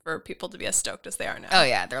 natural for people to be as stoked as they are now. Oh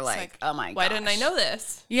yeah, they're like, oh my gosh, why didn't I know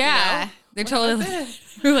this? Yeah, they're totally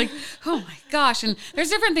they're like, oh my gosh. And there's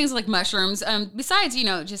different things like mushrooms, besides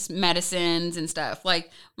just medicines and stuff. Like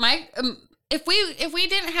if we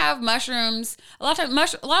didn't have mushrooms, a lot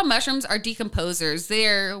of mushrooms are decomposers.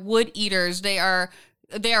 They're wood eaters. They are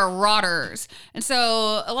rotters. And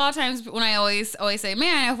so a lot of times when I always say,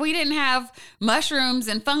 man, if we didn't have mushrooms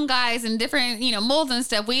and fungi and different molds and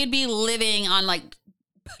stuff, we'd be living on like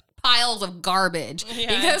piles of garbage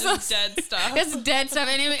because it's dead stuff. It's dead stuff,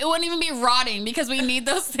 and it wouldn't even be rotting because we need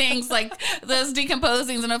those things like those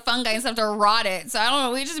decomposings and the fungi and stuff to rot it. So I don't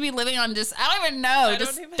know. We just be living on just I don't even know. I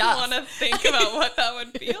don't even want to think about what that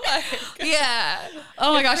would be like. Yeah.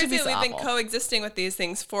 Oh my gosh, it'd be so we've awful. been coexisting with these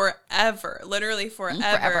things forever, literally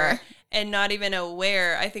forever. And not even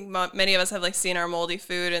aware. I think many of us have like seen our moldy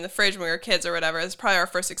food in the fridge when we were kids or whatever. It's probably our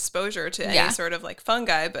first exposure to any sort of like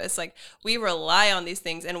fungi, but it's like we rely on these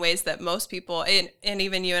things in ways that most people and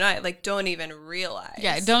even you and I like don't even realize.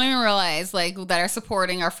 Yeah, don't even realize like that are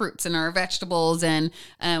supporting our fruits and our vegetables. And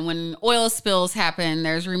when oil spills happen,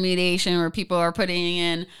 there's remediation where people are putting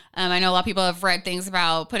in. I know a lot of people have read things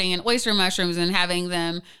about putting in oyster mushrooms and having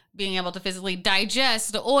them being able to physically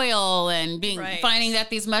digest the oil and finding that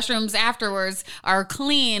these mushrooms afterwards are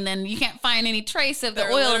clean and you can't find any trace of the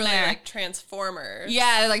oil in there. Like transformers.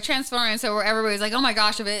 Yeah, they're like transformers. So where everybody's like, oh my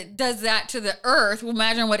gosh, if it does that to the earth, well,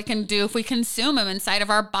 imagine what it can do if we consume them inside of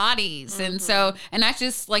our bodies. Mm-hmm. And so, and that's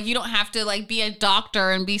just like, you don't have to like be a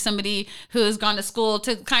doctor and be somebody who has gone to school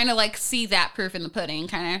to kind of like see that proof in the pudding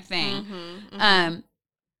kind of thing. Mm-hmm, mm-hmm.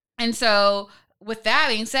 And so with that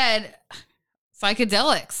being said,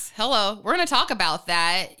 psychedelics. Hello. We're going to talk about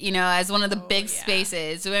that, as one of the big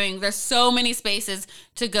spaces. I mean, there's so many spaces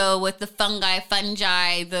to go with the fungi,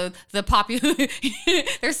 the popular.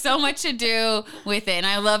 There's so much to do with it. And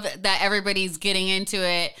I love that everybody's getting into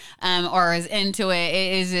it or is into it.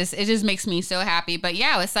 It just makes me so happy. But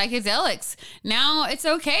yeah, with psychedelics, now it's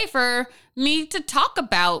okay for me to talk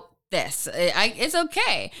about this. It's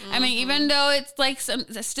okay. Mm-hmm. I mean, even though it's like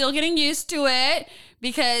still getting used to it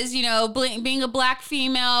because, being a Black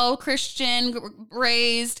female, Christian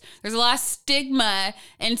raised, there's a lot of stigma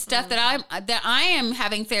and stuff that I am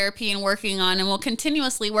having therapy and working on and will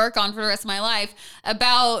continuously work on for the rest of my life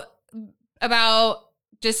about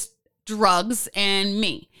just drugs and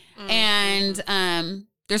me. Mm-hmm. And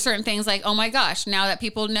there's certain things like, oh my gosh, now that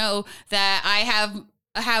people know that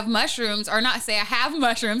I have mushrooms, or not say I have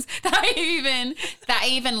mushrooms, that I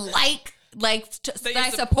even like that I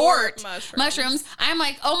support mushrooms. I'm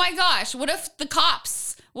like, oh my gosh, what if the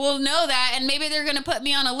cops will know that, and maybe they're going to put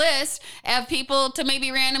me on a list of people to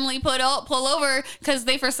maybe randomly pull over because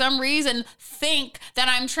they for some reason think that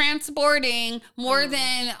I'm transporting more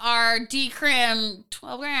than our decrim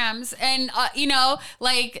 12 grams. And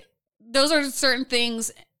like those are certain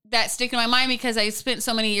things that stick in my mind because I spent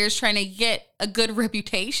so many years trying to get a good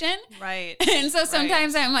reputation. Right. And so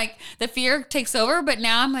sometimes I'm like, the fear takes over, but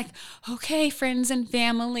now I'm like, okay, friends and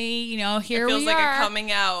family, here we are. It feels like a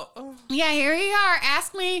coming out. Oh. Yeah, here we are.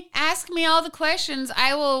 Ask me all the questions.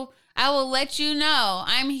 I will let you know.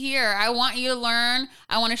 I'm here. I want you to learn.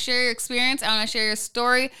 I want to share your experience. I want to share your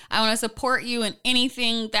story. I want to support you in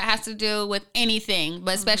anything that has to do with anything,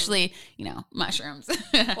 but especially, mushrooms.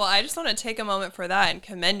 Well, I just want to take a moment for that and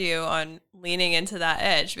commend you on leaning into that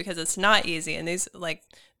edge because it's not easy. And these, like,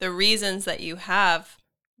 the reasons that you have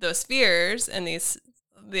those fears and the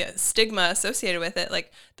stigma associated with it,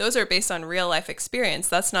 like those are based on real life experience.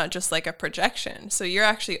 That's not just like a projection. So you're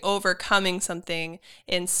actually overcoming something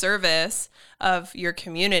in service of your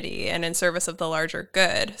community and in service of the larger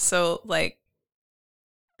good. So like,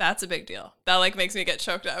 that's a big deal. That like makes me get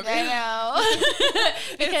choked up. I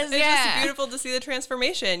know. Because it's just beautiful to see the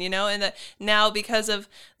transformation, and that now because of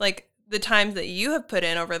like the time that you have put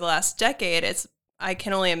in over the last decade, I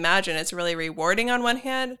can only imagine it's really rewarding on one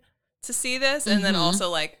hand to see this, and then also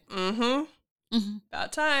like,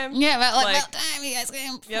 about time. Yeah, about time you guys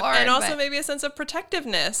came forward. And also maybe a sense of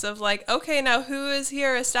protectiveness of like, okay, now who is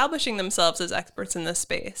here establishing themselves as experts in this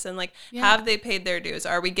space? And like, have they paid their dues?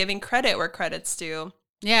 Are we giving credit where credit's due?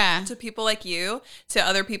 Yeah. To people like you, to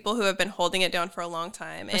other people who have been holding it down for a long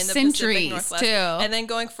time. In the Pacific Northwest. Too. And then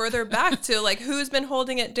going further back to like, who's been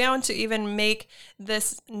holding it down to even make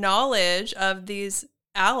this knowledge of these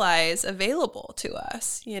allies available to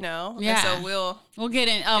us, Yeah. And so we'll get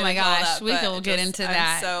in. Oh my gosh, we'll get into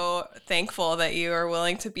that. I'm so thankful that you are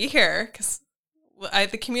willing to be here because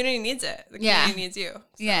the community needs it. The community needs you. So.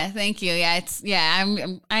 Yeah, thank you. Yeah,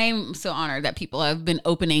 I'm so honored that people have been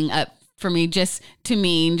opening up for me. We've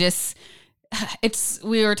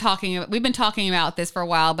been talking about this for a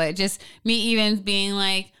while, but just me even being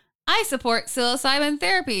like, I support psilocybin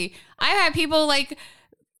therapy. I've had people like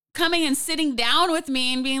coming and sitting down with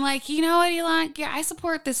me and being like, you know what, Elon, yeah, I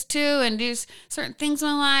support this too, and do certain things in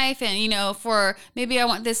my life, and for maybe I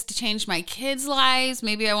want this to change my kids' lives.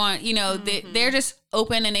 Maybe I want, they're just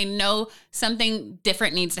open and they know something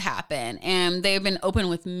different needs to happen, and they've been open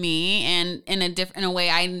with me, and in a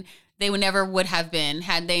way they would have been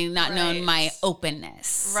had they not known my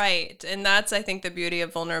openness. Right. And that's, I think, the beauty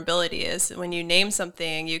of vulnerability is when you name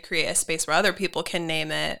something, you create a space where other people can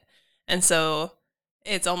name it. And so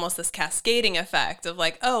it's almost this cascading effect of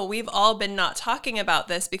like, oh, we've all been not talking about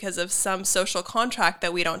this because of some social contract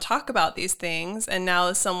that we don't talk about these things. And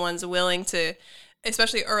now someone's willing to,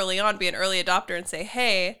 especially early on, be an early adopter and say,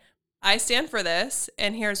 hey, I stand for this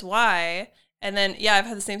and here's why. And then, I've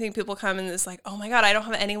had the same thing. People come and it's like, oh my God, I don't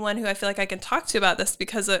have anyone who I feel like I can talk to about this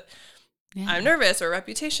because I'm nervous or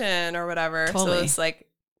reputation or whatever. Totally. So it's like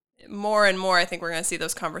more and more, I think we're going to see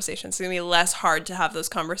those conversations. It's going to be less hard to have those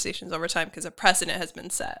conversations over time because a precedent has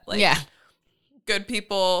been set. Like, good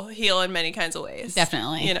people heal in many kinds of ways.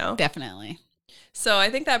 Definitely. Definitely. So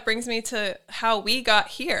I think that brings me to how we got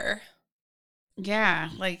here.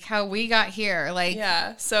 Yeah. Like how we got here. Like,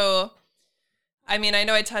 yeah. So I mean, I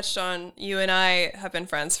know I touched on you and I have been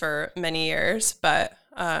friends for many years, but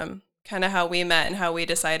kind of how we met and how we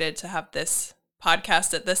decided to have this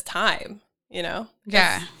podcast at this time,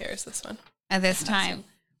 Yeah. Here's this one. At this time.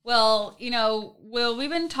 Well, we've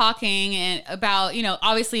been talking about,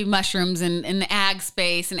 obviously mushrooms and in the ag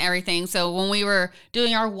space and everything. So when we were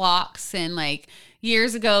doing our walks and like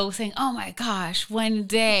years ago saying, oh my gosh, one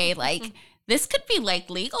day, like, this could be like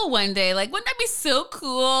legal one day. Like, wouldn't that be so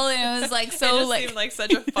cool? And it was like so it just seemed like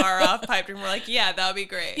such a far off pipe dream. We're like, yeah, that would be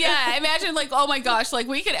great. Yeah, imagine like, oh my gosh, like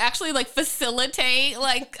we could actually like facilitate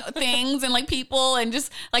like things and like people and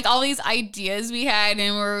just like all these ideas we had,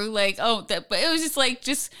 and we're like, but it was just like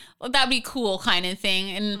that'd be cool kind of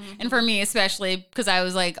thing. And for me especially because I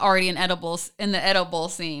was like already in the edible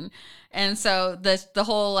scene. And so the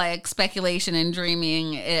whole like speculation and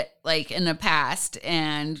dreaming it like in the past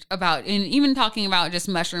and even talking about just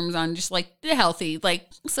mushrooms on just like the healthy, like,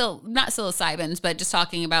 so not psilocybins, but just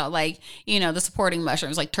talking about like, the supporting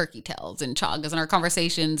mushrooms like turkey tails and chagas, and our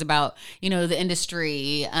conversations about, the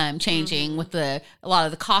industry changing with a lot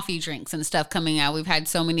of the coffee drinks and stuff coming out. We've had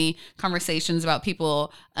so many conversations about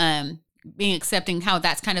people being accepting, how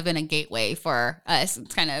that's kind of been a gateway for us.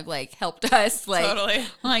 It's kind of like helped us. Like, totally.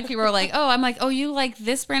 Like people are like, oh, I'm like, oh, you like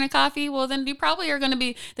this brand of coffee? Well, then you probably are going to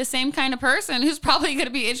be the same kind of person who's probably going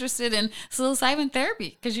to be interested in psilocybin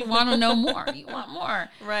therapy because you want to know more. You want more.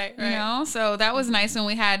 Right. You know? So that was nice when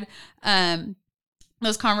we had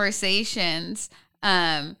those conversations.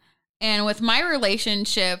 And with my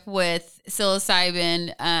relationship with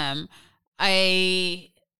psilocybin, I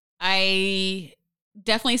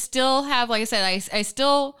definitely still have, like I said, I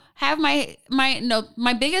still have my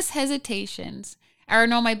biggest hesitations, or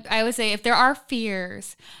no, I would say if there are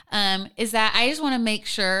fears, is that I just want to make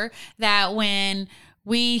sure that when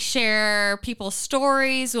we share people's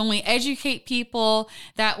stories, when we educate people,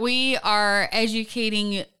 that we are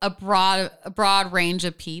educating a broad range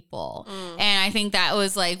of people. And I think that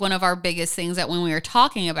was like one of our biggest things, that when we were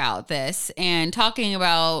talking about this and talking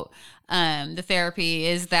about the therapy,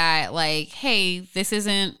 is that like, hey, this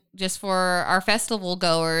isn't just for our festival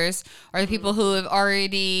goers or the people who have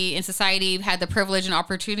already in society had the privilege and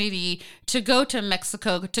opportunity to go to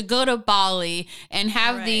Mexico, to go to Bali and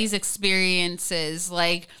have these experiences.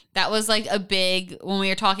 Like that was like a big, when we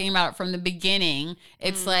were talking about it from the beginning,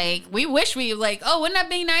 it's like, we wish we like, oh, wouldn't that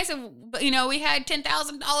be nice if, we had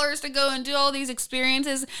 $10,000 to go and do all these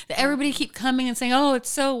experiences that everybody keep coming and saying, oh, it's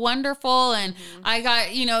so wonderful. And I got,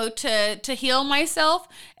 to heal myself.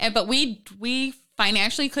 But we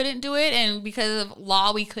financially couldn't do it, and because of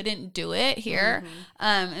law we couldn't do it here.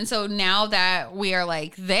 And so now that we are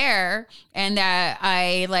like there, and that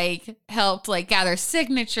I like helped like gather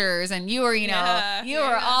signatures, and you were you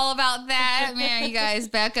were all about that, man. You guys,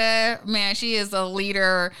 Becca, man, she is a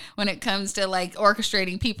leader when it comes to like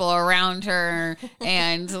orchestrating people around her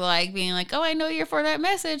and like being like, oh, I know you're for that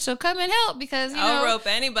message, so come and help, because I'll rope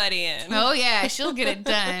anybody in. Oh yeah, she'll get it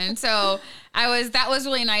done. So that was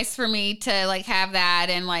really nice for me to like have that.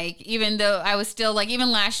 And like, even though I was still like,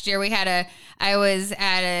 even last year I was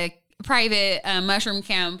at a private mushroom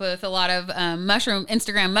camp with a lot of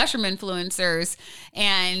Instagram mushroom influencers,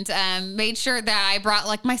 and made sure that I brought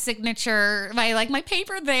like my signature, my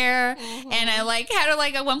paper there. And I like had to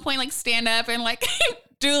like at one point like stand up and like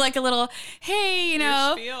do like a little, hey,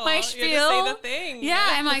 my spiel. You have to say the thing. Yeah,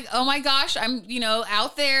 I'm like, oh my gosh, I'm,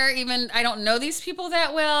 out there. Even I don't know these people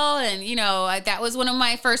that well, and that was one of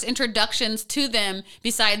my first introductions to them.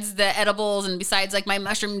 Besides the edibles and besides like my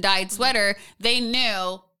mushroom dyed sweater, they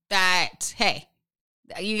knew that, hey,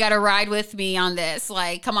 you got to ride with me on this.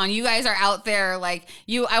 Like, come on, you guys are out there. Like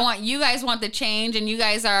you guys want the change, and you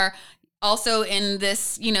guys are also in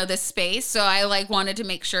this, this space. So I like wanted to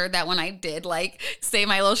make sure that when I did like say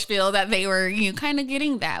my little spiel, that they were, kind of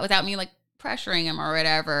getting that without me like pressuring them or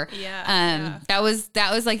whatever. That was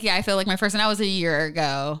like, I feel like my first, and that was a year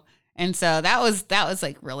ago. And so that was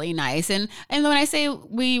like really nice. And when I say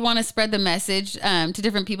we want to spread the message to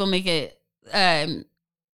different people, make it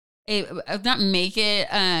not make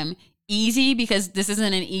it easy, because this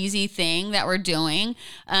isn't an easy thing that we're doing.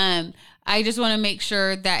 I just want to make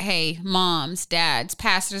sure that, hey, moms, dads,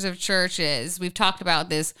 pastors of churches, we've talked about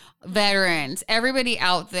this, veterans, everybody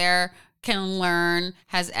out there can learn,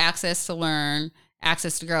 has access to learn,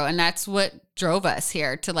 access to grow. And that's what drove us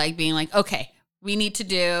here to like being like, okay, we need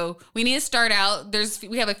to start out.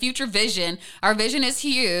 We have a future vision. Our vision is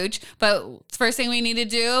huge, but the first thing we need to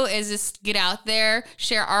do is just get out there,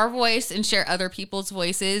 share our voice and share other people's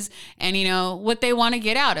voices, and what they want to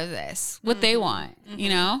get out of this, what they want,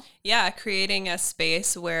 Yeah, creating a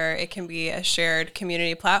space where it can be a shared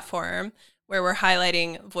community platform where we're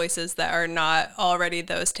highlighting voices that are not already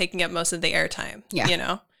those taking up most of the airtime,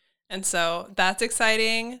 And so that's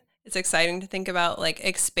exciting. It's exciting to think about like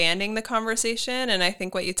expanding the conversation. And I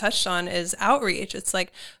think what you touched on is outreach. It's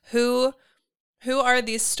like, who are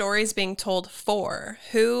these stories being told for?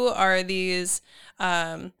 Who are these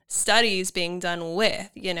studies being done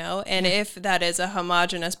with, And if that is a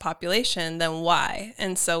homogenous population, then why?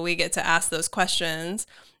 And so we get to ask those questions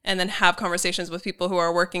and then have conversations with people who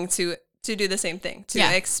are working to do the same thing,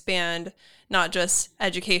 to expand not just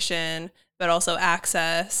education, but also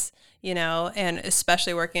access, and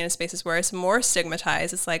especially working in spaces where it's more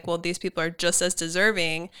stigmatized. It's like, well, these people are just as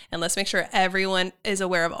deserving, and let's make sure everyone is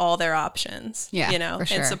aware of all their options, for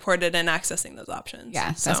sure. and supported in accessing those options.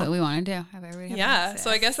 Yeah, that's what we want to do. Have everybody have access. So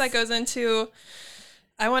I guess that goes into,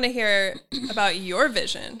 I want to hear about your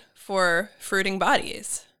vision for Fruiting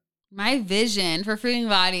Bodies. My vision for Fruiting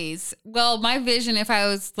Bodies. Well, my vision, if I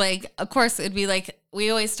was like, of course, it'd be like,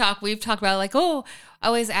 we've talked about like, I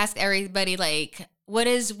always ask everybody like, what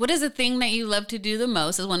is the thing that you love to do the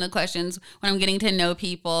most, is one of the questions when I'm getting to know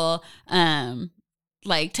people.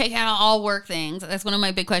 like take out all work things. That's one of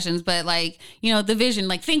my big questions. But like, the vision,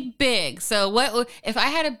 like think big. So what if I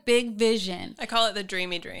had a big vision? I call it the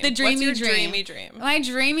dreamy dream. The dreamy What's your dream. dreamy dream? My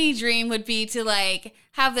dreamy dream would be to like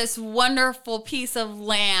have this wonderful piece of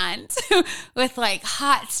land with like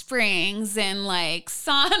hot springs and like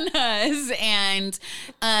saunas and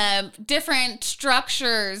different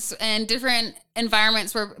structures and different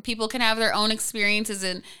environments where people can have their own experiences,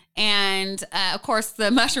 and of course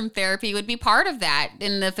the mushroom therapy would be part of that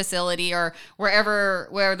in the facility or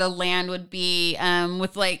where the land would be,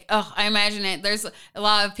 with like, I imagine it. There's a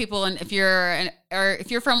lot of people, and if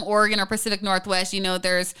you're from Oregon or Pacific Northwest,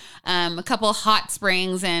 there's a couple of hot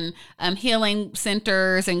springs and healing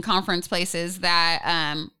centers and conference places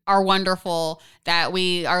that are wonderful, that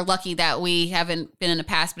we are lucky that we haven't been in the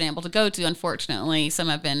past been able to go to. Unfortunately, some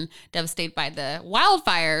have been devastated by the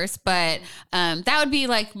wildfires, but that would be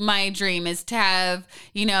like my dream, is to have,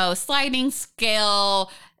 sliding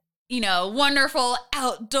scale, wonderful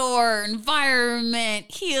outdoor environment,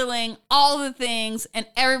 healing, all the things, and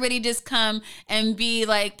everybody just come and be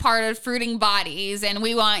like part of Fruiting Bodies. And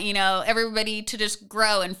we want, everybody to just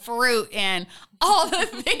grow and fruit and all the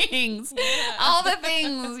things,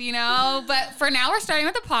 But for now, we're starting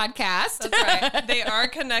with the podcast. That's right. They are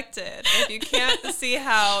connected. If you can't see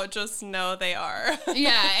how, just know they are.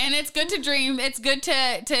 Yeah, and it's good to dream. It's good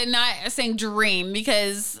to not saying dream,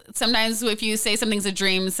 because sometimes if you say something's a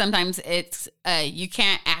dream, sometimes it's you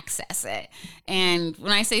can't access it. And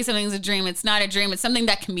when I say something's a dream, it's not a dream. It's something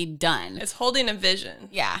that can be done. It's holding a vision.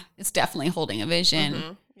 Yeah, it's definitely holding a vision.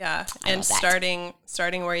 Mm-hmm. Yeah, and starting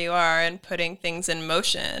where you are and putting things in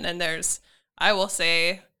motion. And I will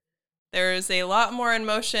say, there's a lot more in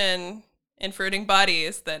motion in Fruiting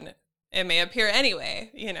Bodies than it may appear anyway,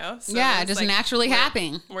 So yeah, just like, naturally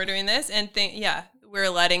happening. We're doing this and we're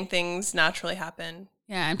letting things naturally happen.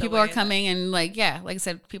 Yeah, and people are coming and like I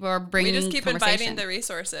said, people are bringing. We just keep inviting the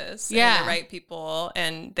resources, and the right people,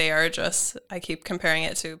 and they are just. I keep comparing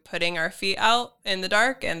it to putting our feet out in the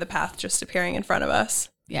dark and the path just appearing in front of us.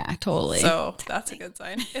 Yeah, totally. So that's a good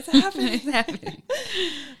sign. It's happening. It's happening.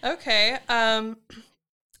 Okay.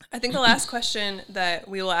 I think the last question that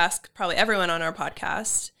we will ask probably everyone on our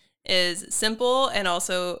podcast is simple and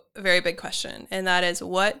also a very big question, and that is,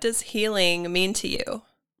 what does healing mean to you?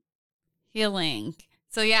 Healing.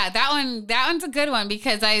 So yeah, that one's a good one,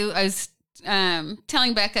 because I was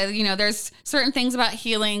telling Becca, there's certain things about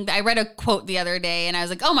healing. I read a quote the other day and I was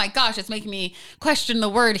like, oh my gosh, it's making me question the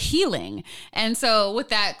word healing. And so with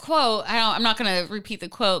that quote, I'm not going to repeat the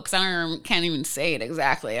quote because can't even say it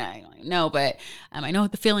exactly. I don't know, but I know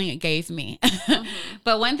the feeling it gave me. Mm-hmm.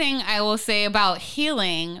 But one thing I will say about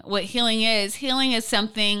healing, what healing is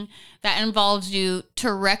something that involves you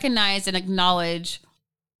to recognize and acknowledge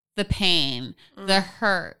the pain, the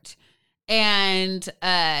hurt, and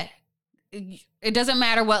it doesn't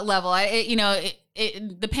matter what level.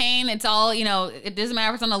 The pain, it's all, it doesn't matter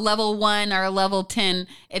if it's on a level 1 or a level 10,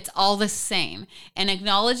 it's all the same. And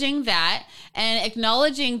acknowledging that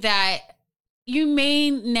you may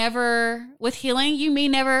never, with healing, you may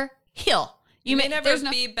never heal. You may never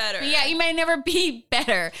be better. Yeah, you may never be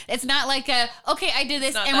better. It's not like I did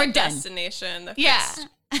this and we're done. Destination, the fixed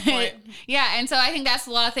point. Yeah, and so I think that's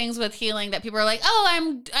a lot of things with healing that people are like, oh,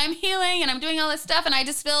 I'm healing and I'm doing all this stuff and I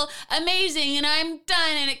just feel amazing and I'm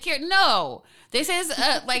done and it cured. No, this is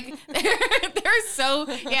like there's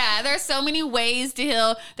so many ways to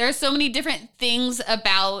heal. There's so many different things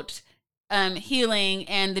about healing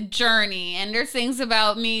and the journey, and there's things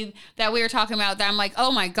about me that we were talking about that I'm like, oh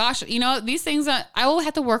my gosh, these things I will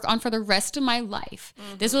have to work on for the rest of my life.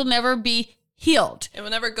 Mm-hmm. This will never be healed. It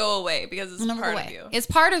will never go away because it's part of you. It's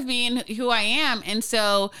part of me and who I am. And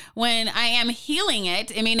so when I am healing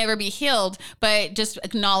it, it may never be healed, but just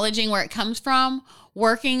acknowledging where it comes from,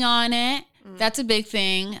 working on it, that's a big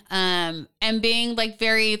thing. And being like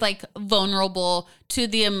very like vulnerable to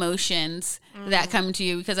the emotions that come to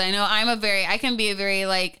you, because I know I can be a very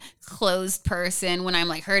like closed person when I'm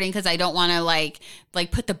like hurting, because I don't want to like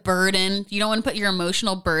put the burden. You don't want to put your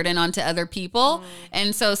emotional burden onto other people.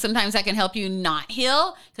 And so sometimes that can help you not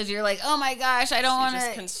heal, because you're like, oh my gosh, I don't want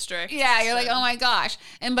to constrict. Yeah. You're like, oh my gosh.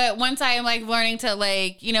 But once I am like learning to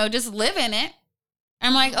like, just live in it,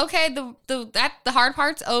 I'm like, okay, the hard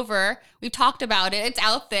part's over. We've talked about it. It's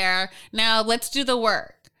out there. Now let's do the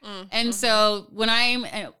work. And so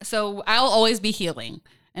I'll always be healing.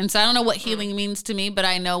 And so I don't know what healing means to me, but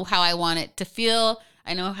I know how I want it to feel.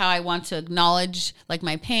 I know how I want to acknowledge like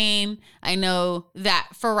my pain. I know that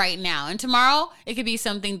for right now. And tomorrow it could be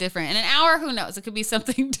something different. In an hour, who knows? It could be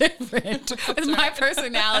something different with my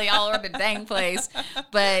personality all over the dang place.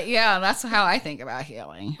 But yeah, that's how I think about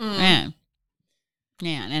healing. Man.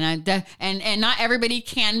 Yeah, and not everybody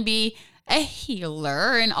can be a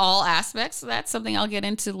healer in all aspects. So that's something I'll get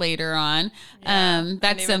into later on. Yeah. That's and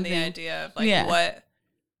even something. the idea of like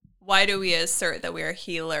why do we assert that we are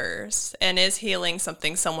healers? And is healing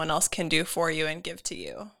something someone else can do for you and give to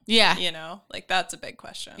you? Yeah. You know, like that's a big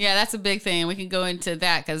question. Yeah, that's a big thing. We can go into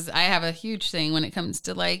that because I have a huge thing when it comes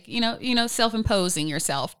to like, self-imposing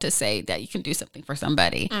yourself to say that you can do something for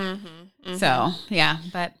somebody. So, yeah,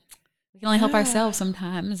 but we can only help ourselves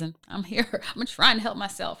sometimes. And I'm trying to help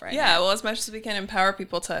myself right now. Yeah, well, as much as we can empower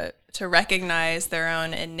people to recognize their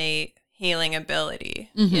own innate healing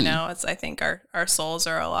ability, I think our souls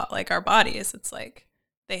are a lot like our bodies. It's like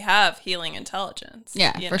they have healing intelligence.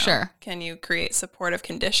 Yeah, for sure. Can you create supportive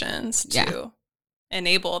conditions to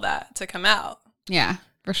enable that to come out? Yeah,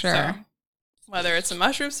 for sure. So, whether it's a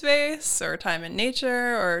mushroom space or time in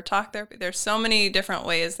nature or talk therapy, there's so many different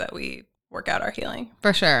ways that we work out our healing.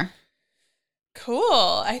 For sure.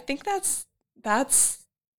 Cool. I think that's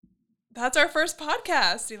our first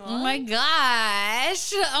podcast, Elon. Oh my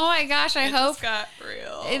gosh. I hope it got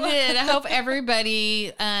real. It did. I hope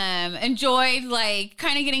everybody enjoyed like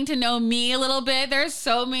kind of getting to know me a little bit. I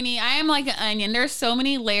am like an onion. There's so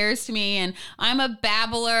many layers to me, and I'm a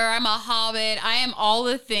babbler. I'm a hobbit. I am all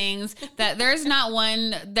the things that there's not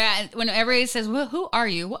one that when everybody says, well, who are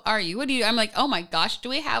you? What are you? What do you? I'm like, oh my gosh, do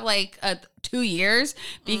we have like 2 years?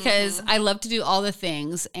 Because I love to do all the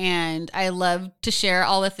things and I love to share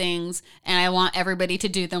all the things and I want everybody to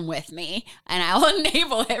do them with me and I will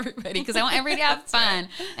enable everybody because I want everybody to have fun.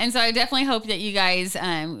 Right. And so I definitely hope that you guys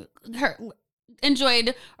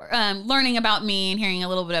enjoyed learning about me and hearing a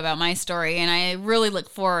little bit about my story. And I really look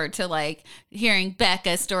forward to like hearing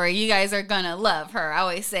Becca's story. You guys are gonna love her. I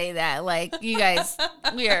always say that. Like you guys,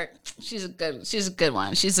 she's a good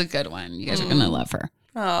one. She's a good one. You guys are gonna love her.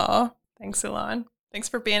 Oh. Thanks, Elon. Thanks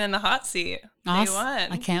for being in the hot seat. Awesome. Day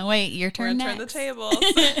 1. I can't wait. Your turn next. Turn the tables.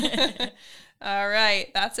 All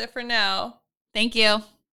right. That's it for now. Thank you.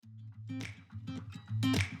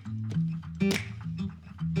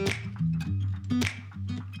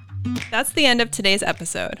 That's the end of today's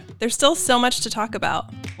episode. There's still so much to talk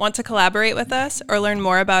about. Want to collaborate with us or learn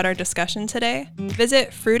more about our discussion today?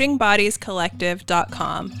 Visit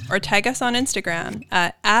fruitingbodiescollective.com or tag us on Instagram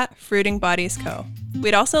at fruitingbodiesco.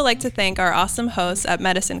 We'd also like to thank our awesome hosts at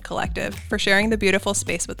Medicine Collective for sharing the beautiful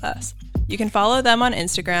space with us. You can follow them on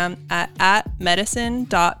Instagram at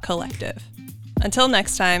medicine.collective. Until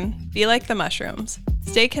next time, be like the mushrooms.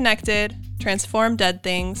 Stay connected, transform dead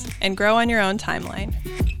things, and grow on your own timeline.